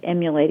that are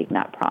emulating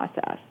that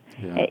process.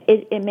 Yeah.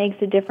 It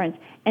makes a difference.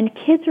 And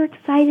kids are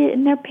excited,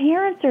 and their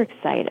parents are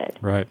excited.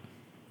 Right.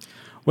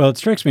 Well, it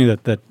strikes me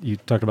that you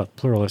talk about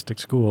pluralistic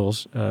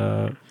schools.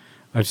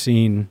 I've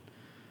seen,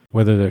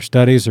 whether they're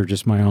studies or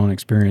just my own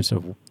experience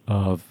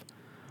of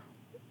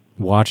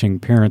watching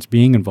parents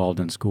being involved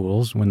in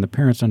schools, when the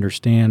parents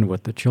understand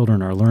what the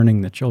children are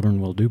learning, the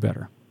children will do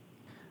better.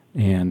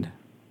 And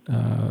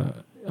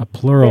a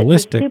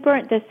pluralistic...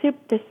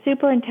 The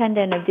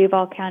superintendent of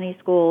Duval County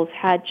Schools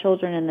had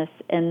children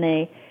in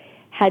the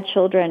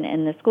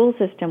school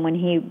system when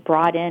he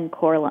brought in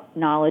core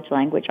knowledge,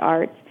 language,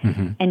 arts,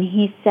 and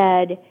he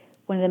said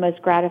one of the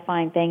most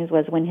gratifying things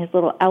was when his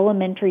little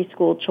elementary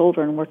school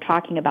children were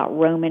talking about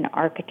Roman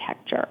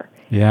architecture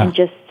and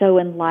just so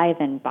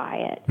enlivened by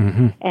it.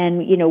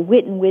 And,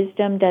 Wit and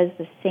Wisdom does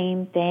the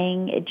same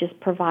thing. It just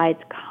provides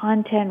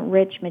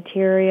content-rich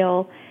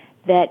material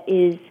that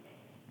is...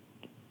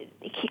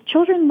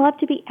 Children love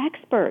to be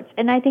experts.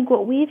 And I think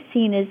what we've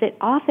seen is that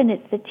often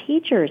it's the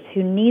teachers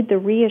who need the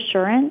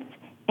reassurance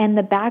and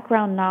the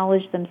background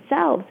knowledge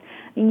themselves.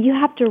 I mean, you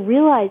have to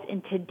realize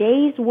in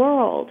today's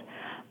world,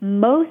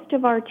 most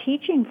of our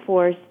teaching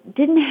force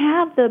did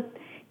not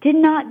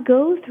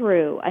go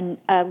through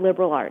a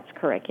liberal arts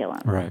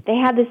curriculum. Right. They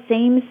had the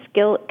same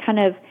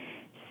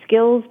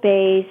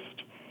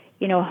skills-based,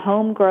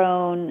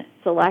 homegrown,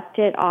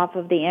 selected off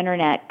of the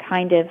internet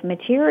kind of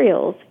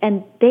materials,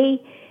 and they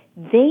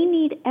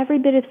need every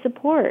bit of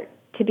support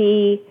to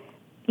be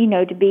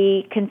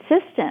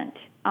consistent.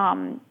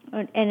 And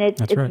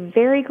it's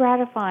very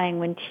gratifying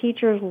when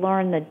teachers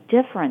learn the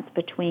difference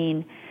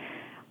between,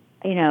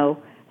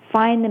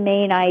 find the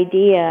main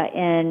idea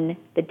in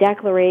the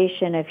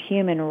Declaration of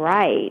Human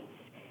Rights,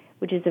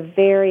 which is a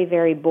very,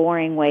 very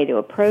boring way to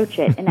approach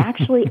it, and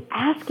actually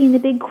asking the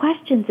big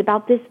questions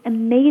about this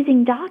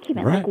amazing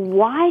document. Right.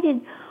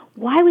 Like,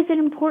 why was it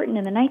important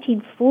in the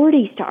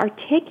 1940s to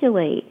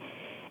articulate,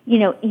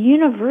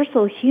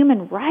 universal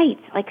human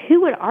rights? Like,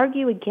 who would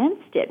argue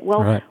against it?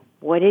 Well,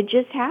 what had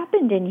just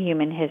happened in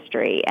human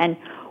history, and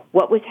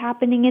what was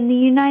happening in the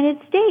United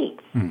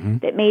States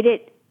that made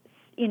it,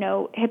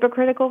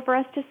 hypocritical for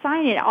us to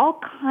sign it?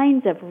 All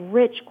kinds of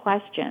rich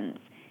questions.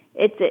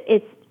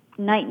 It's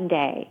night and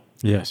day.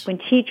 Yes. When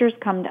teachers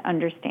come to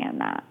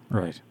understand that.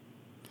 Right.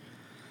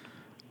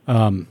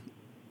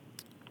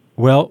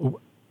 Well,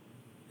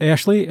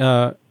 Ashley,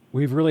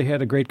 we've really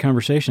had a great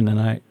conversation,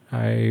 and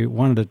I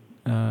wanted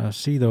to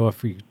see, though,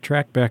 if we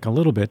track back a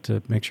little bit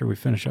to make sure we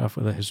finish off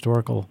with a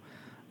historical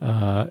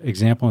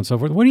example and so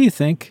forth. What do you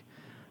think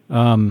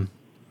Horace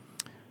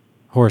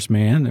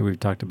Mann, that we've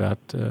talked about,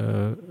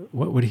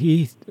 what would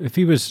he, if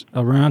he was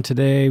around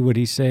today, would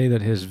he say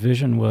that his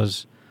vision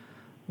was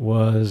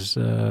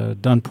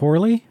done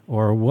poorly,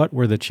 or what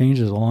were the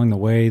changes along the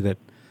way that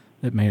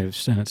may have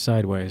sent it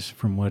sideways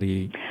from what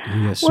he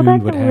assumed would happen?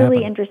 Well, that's a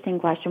really interesting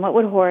question. What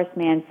would Horace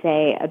Mann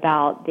say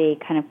about the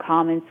kind of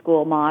common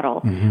school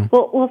model?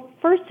 Well,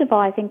 first of all,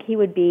 I think he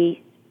would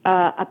be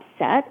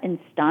upset and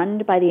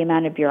stunned by the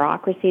amount of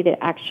bureaucracy that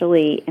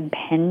actually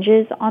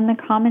impinges on the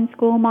common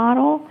school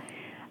model.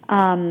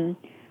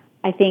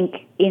 I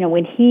think,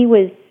 when he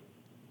was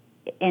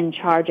in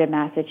charge of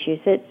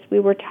Massachusetts, we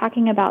were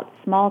talking about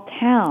small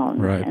towns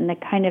right. and the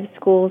kind of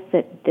schools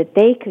that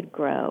they could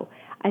grow.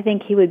 I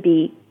think he would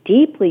be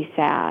deeply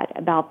sad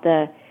about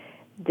the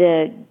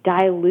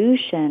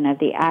dilution of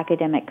the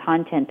academic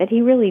content that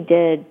he really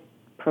did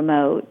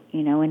promote,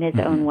 in his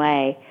own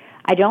way.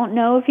 I don't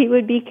know if he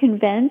would be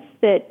convinced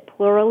that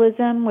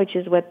pluralism, which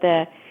is what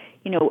the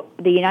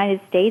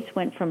United States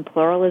went from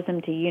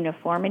pluralism to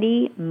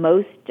uniformity.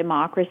 Most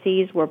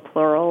democracies were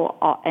plural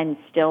and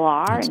still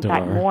are. In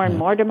fact, more and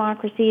more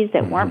democracies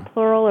that weren't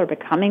plural are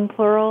becoming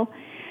plural.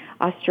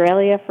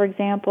 Australia, for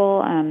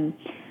example,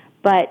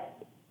 but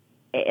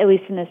at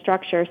least in the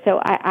structure. So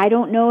I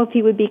don't know if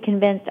he would be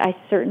convinced. I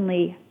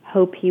certainly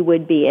hope he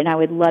would be, and I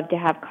would love to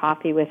have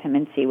coffee with him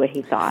and see what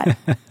he thought.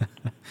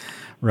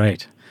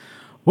 Right.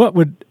 What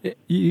would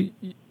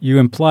you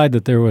implied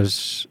that there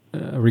was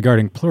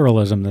regarding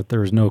pluralism that there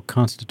was no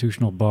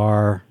constitutional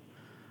bar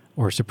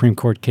or Supreme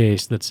Court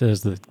case that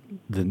says that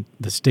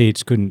the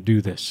states couldn't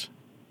do this,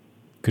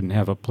 couldn't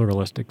have a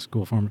pluralistic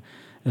school form,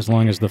 as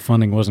long as the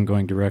funding wasn't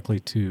going directly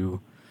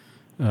to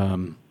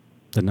the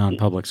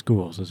non-public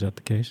schools. Is that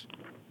the case?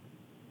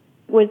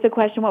 Was the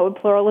question, what would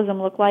pluralism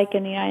look like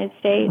in the United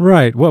States?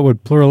 Right. What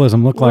would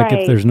pluralism look like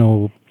if there's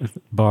no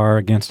bar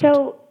against it?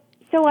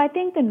 So I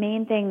think the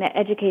main thing that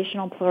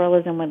educational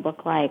pluralism would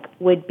look like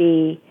would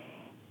be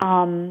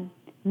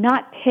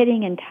not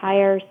pitting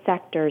entire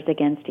sectors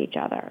against each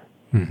other.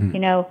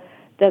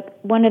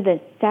 One of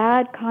the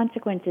sad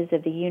consequences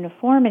of the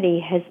uniformity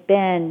has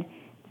been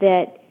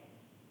that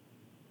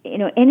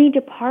any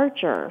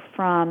departure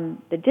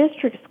from the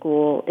district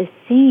school is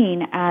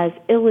seen as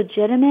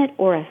illegitimate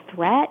or a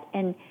threat.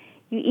 And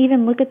you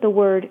even look at the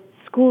word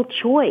school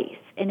choice,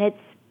 and it's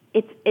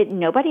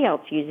nobody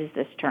else uses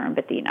this term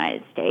but the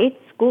United States.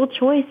 School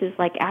choice is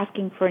like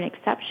asking for an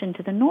exception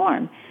to the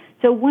norm.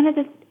 So one of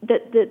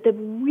the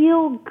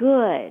real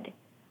good,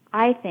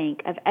 I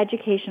think, of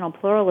educational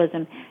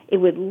pluralism, it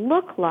would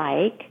look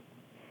like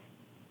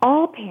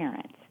all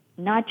parents,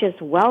 not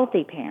just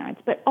wealthy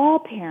parents, but all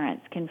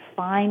parents can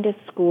find a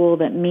school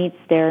that meets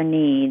their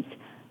needs.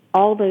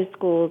 All those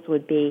schools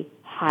would be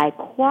high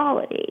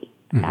quality.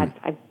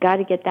 I've got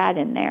to get that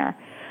in there.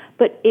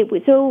 But it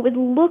would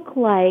look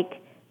like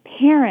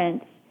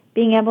parents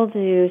being able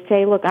to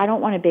say, look, I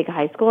don't want a big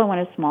high school. I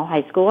want a small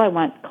high school. I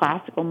want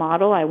classical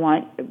model. I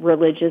want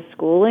religious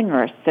schooling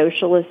or a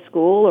socialist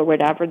school or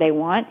whatever they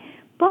want.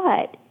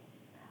 But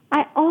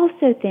I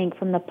also think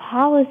from the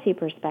policy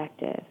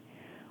perspective,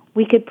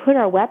 we could put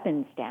our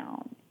weapons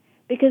down,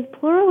 because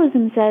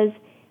pluralism says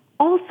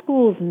all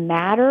schools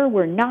matter.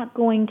 We're not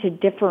going to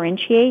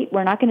differentiate.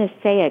 We're not going to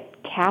say a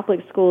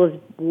Catholic school is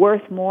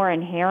worth more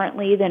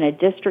inherently than a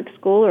district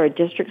school, or a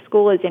district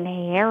school is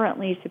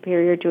inherently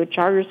superior to a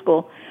charter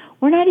school.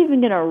 We're not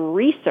even going to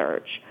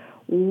research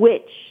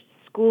which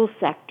school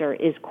sector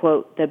is,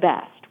 quote, the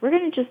best. We're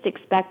going to just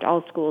expect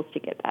all schools to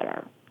get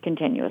better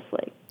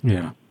continuously.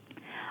 Yeah.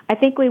 I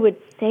think we would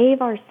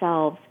save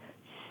ourselves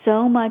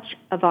so much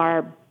of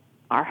our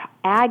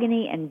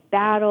agony and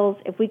battles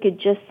if we could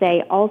just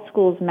say all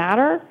schools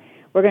matter.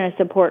 We're going to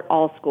support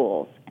all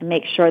schools and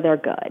make sure they're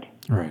good.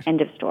 Right.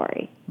 End of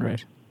story.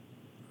 Right.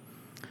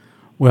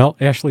 Well,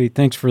 Ashley,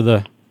 thanks for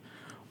the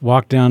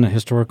walk down the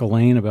historical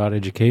lane about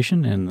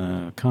education and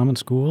the common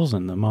schools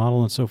and the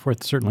model and so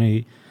forth.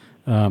 Certainly,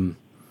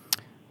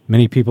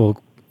 many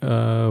people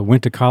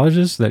went to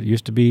colleges that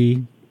used to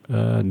be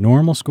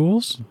normal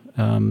schools.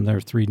 There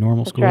are 3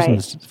 normal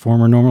schools,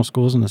 former normal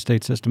schools in the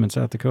state system in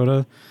South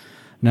Dakota.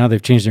 Now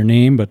they've changed their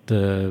name, but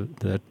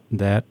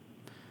that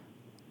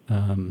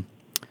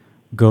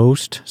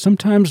ghost,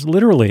 sometimes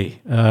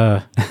literally,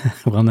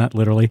 well, not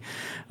literally,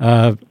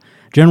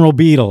 General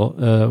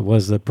Beadle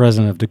was the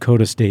president of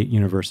Dakota State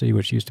University,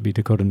 which used to be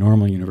Dakota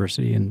Normal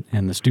University,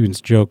 and the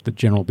students joke that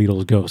General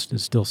Beadle's ghost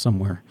is still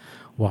somewhere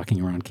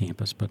walking around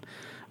campus. But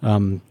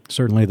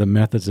certainly the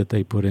methods that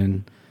they put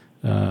in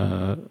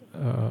are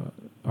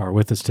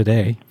with us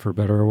today, for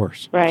better or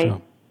worse. Right.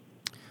 So,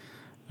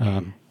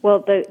 well,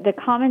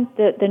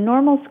 the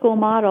normal school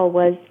model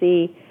was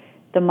the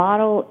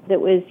model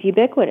that was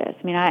ubiquitous.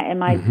 I mean, in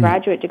my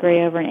graduate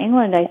degree over in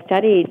England, I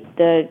studied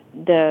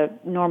the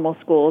normal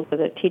schools, or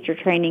the teacher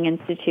training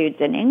institutes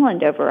in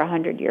England over a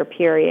 100-year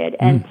period,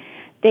 and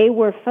they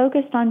were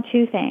focused on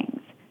 2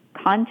 things: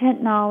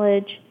 content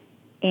knowledge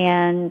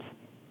and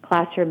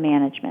classroom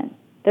management.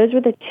 Those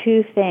were the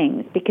 2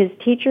 things, because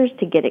teachers,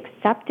 to get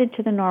accepted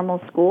to the normal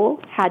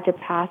school, had to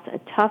pass a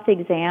tough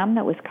exam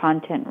that was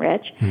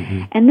content-rich,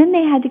 and then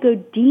they had to go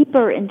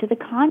deeper into the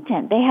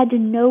content. They had to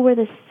know where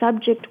the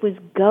subject was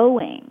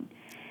going.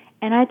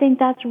 And I think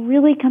that's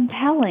really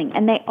compelling.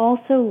 And they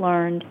also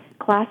learned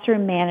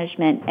classroom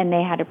management, and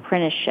they had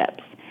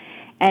apprenticeships.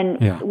 And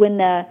when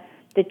the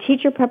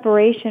teacher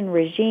preparation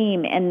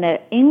regime in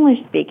the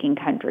English-speaking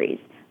countries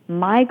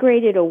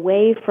migrated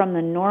away from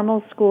the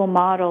normal school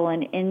model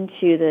and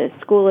into the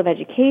school of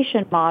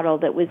education model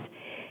that was,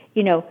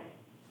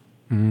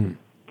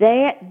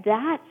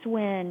 that's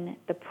when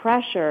the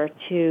pressure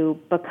to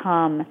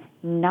become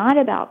not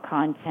about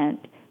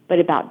content but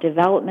about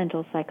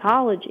developmental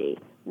psychology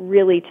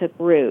really took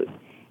root.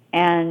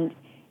 And,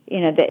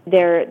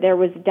 there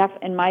was,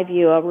 in my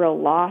view, a real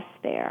loss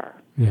there.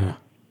 Yeah.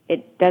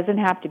 It doesn't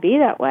have to be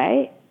that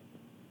way,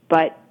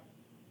 but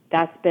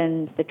that's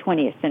been the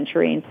 20th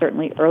century and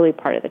certainly early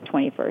part of the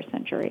 21st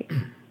century.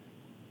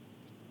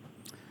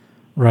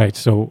 Right.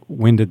 So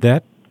when did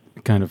that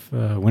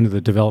when did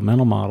the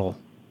developmental model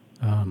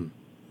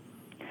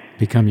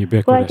become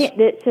ubiquitous? Well, I think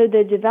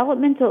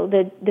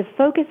the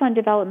focus on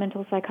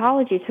developmental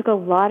psychology took a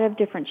lot of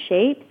different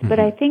shapes, but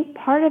I think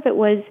part of it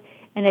was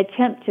an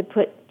attempt to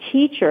put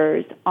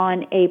teachers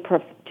on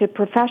to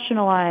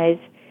professionalize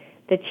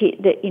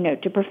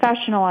to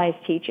professionalize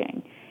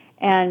teaching.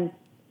 And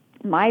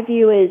my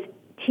view is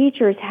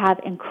teachers have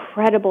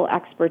incredible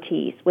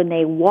expertise when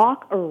they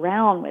walk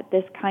around with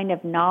this kind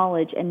of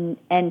knowledge and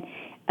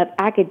of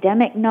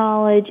academic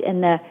knowledge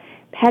and the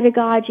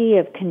pedagogy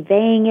of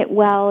conveying it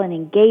well and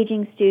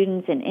engaging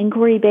students and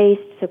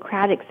inquiry-based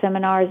Socratic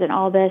seminars and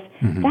all this.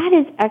 That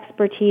is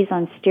expertise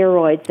on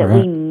steroids that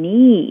we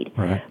need.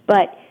 Right.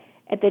 But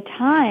at the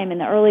time, in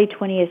the early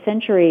 20th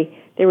century,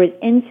 there was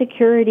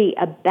insecurity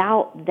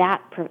about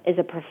that as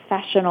a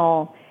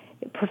professionalism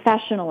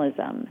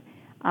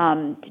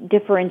to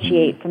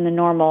differentiate from the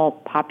normal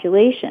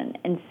population.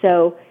 And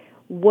so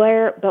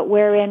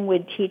wherein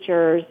would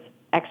teachers'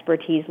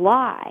 expertise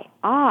lie?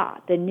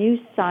 The new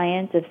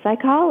science of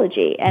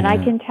psychology. And I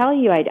can tell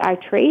you, I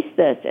trace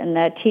this in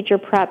the teacher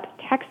prep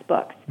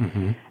textbooks,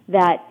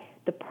 that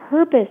the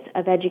purpose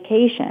of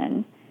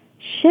education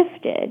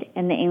shifted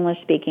in the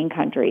English-speaking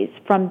countries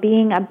from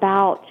being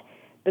about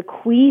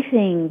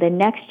bequeathing the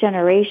next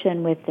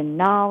generation with the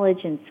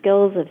knowledge and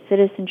skills of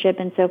citizenship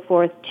and so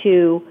forth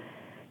to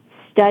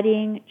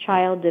studying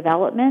child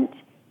development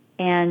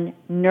and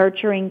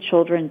nurturing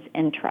children's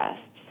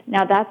interests.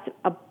 Now,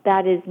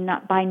 that is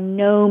not by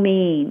no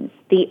means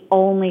the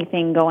only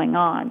thing going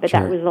on, but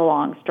that was a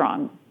long,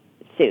 strong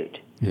suit.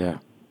 Yeah.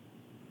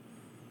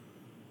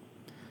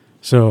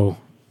 So,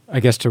 I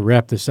guess to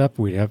wrap this up,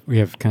 we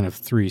have kind of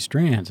three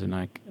strands, and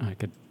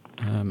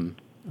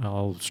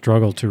I'll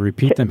struggle to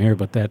repeat them here,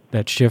 but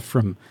that shift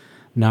from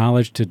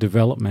knowledge to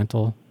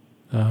developmental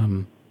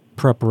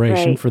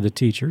preparation for the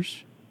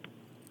teachers.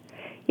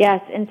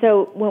 Yes, and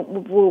so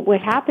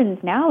what happens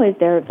now is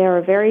there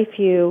are very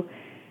few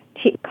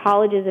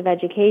colleges of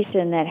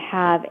education that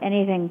have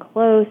anything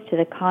close to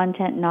the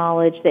content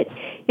knowledge that,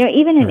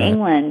 even in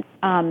England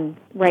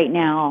right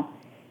now,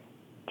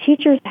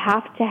 teachers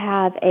have to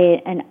have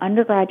an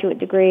undergraduate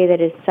degree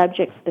that is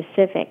subject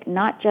specific,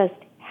 not just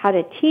how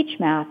to teach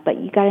math,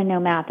 but you got to know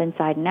math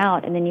inside and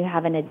out, and then you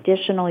have an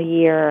additional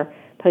year,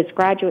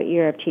 postgraduate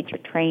year of teacher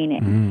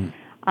training.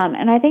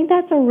 And I think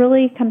that's a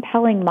really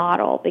compelling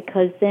model,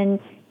 because then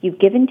you've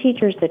given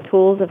teachers the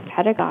tools of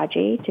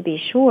pedagogy, to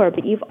be sure,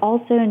 but you've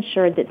also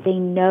ensured that they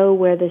know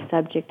where the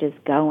subject is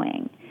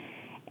going.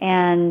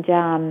 And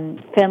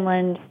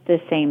Finland, the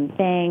same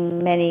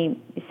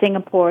thing.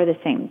 Singapore, the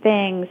same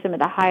thing. Some of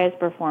the highest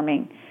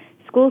performing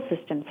school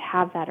systems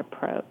have that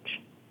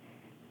approach.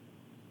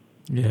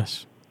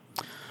 Yes.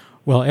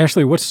 Well,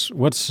 Ashley, what's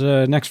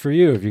next for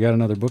you? Have you got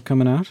another book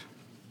coming out?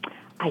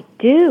 I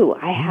do.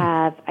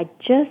 I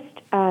just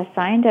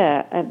signed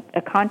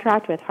a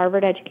contract with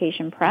Harvard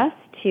Education Press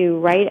to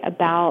write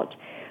about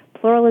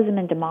pluralism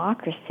and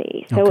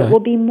democracy. So it will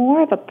be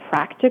more of a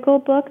practical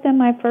book than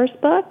my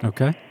first book.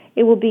 Okay.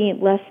 It will be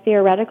less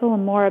theoretical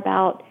and more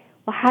about,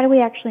 well, how do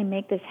we actually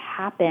make this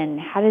happen?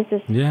 How does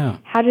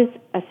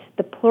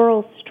the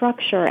plural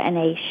structure and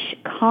a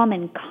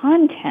common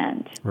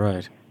content,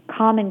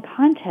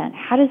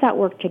 how does that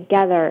work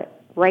together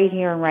right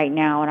here and right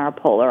now in our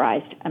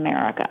polarized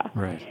America?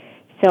 Right.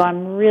 So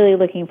I'm really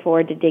looking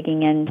forward to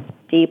digging in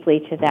deeply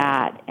to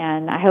that,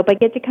 and I hope I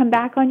get to come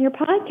back on your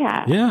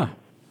podcast. Yeah.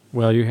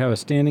 Well, you have a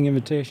standing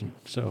invitation,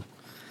 so.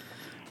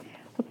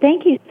 Well,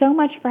 thank you so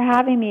much for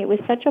having me. It was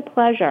such a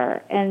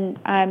pleasure, and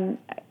I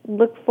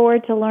look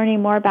forward to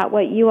learning more about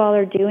what you all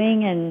are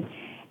doing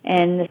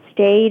and the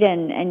state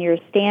and your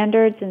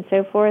standards and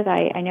so forth.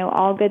 I know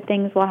all good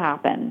things will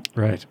happen.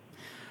 Right.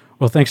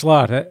 Well, thanks a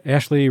lot.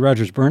 Ashley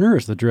Rogers-Berner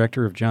is the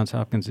director of Johns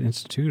Hopkins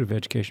Institute of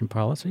Education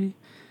Policy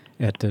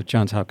at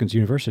Johns Hopkins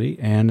University,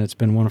 and it's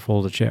been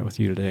wonderful to chat with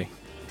you today.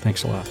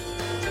 Thanks a lot.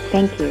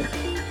 Thank you.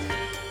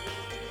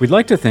 We'd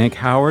like to thank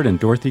Howard and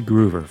Dorothy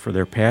Groover for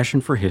their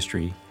passion for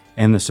history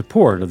and the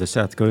support of the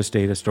South Dakota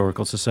State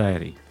Historical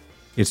Society.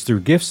 It's through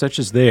gifts such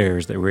as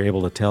theirs that we're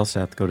able to tell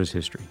South Dakota's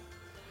history.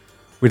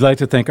 We'd like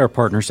to thank our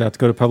partner, South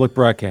Dakota Public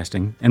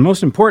Broadcasting, and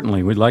most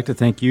importantly, we'd like to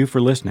thank you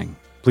for listening.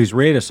 Please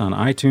rate us on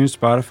iTunes,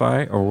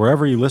 Spotify, or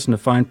wherever you listen to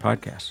fine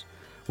podcasts.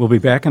 We'll be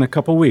back in a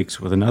couple weeks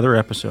with another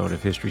episode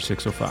of History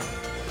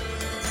 605.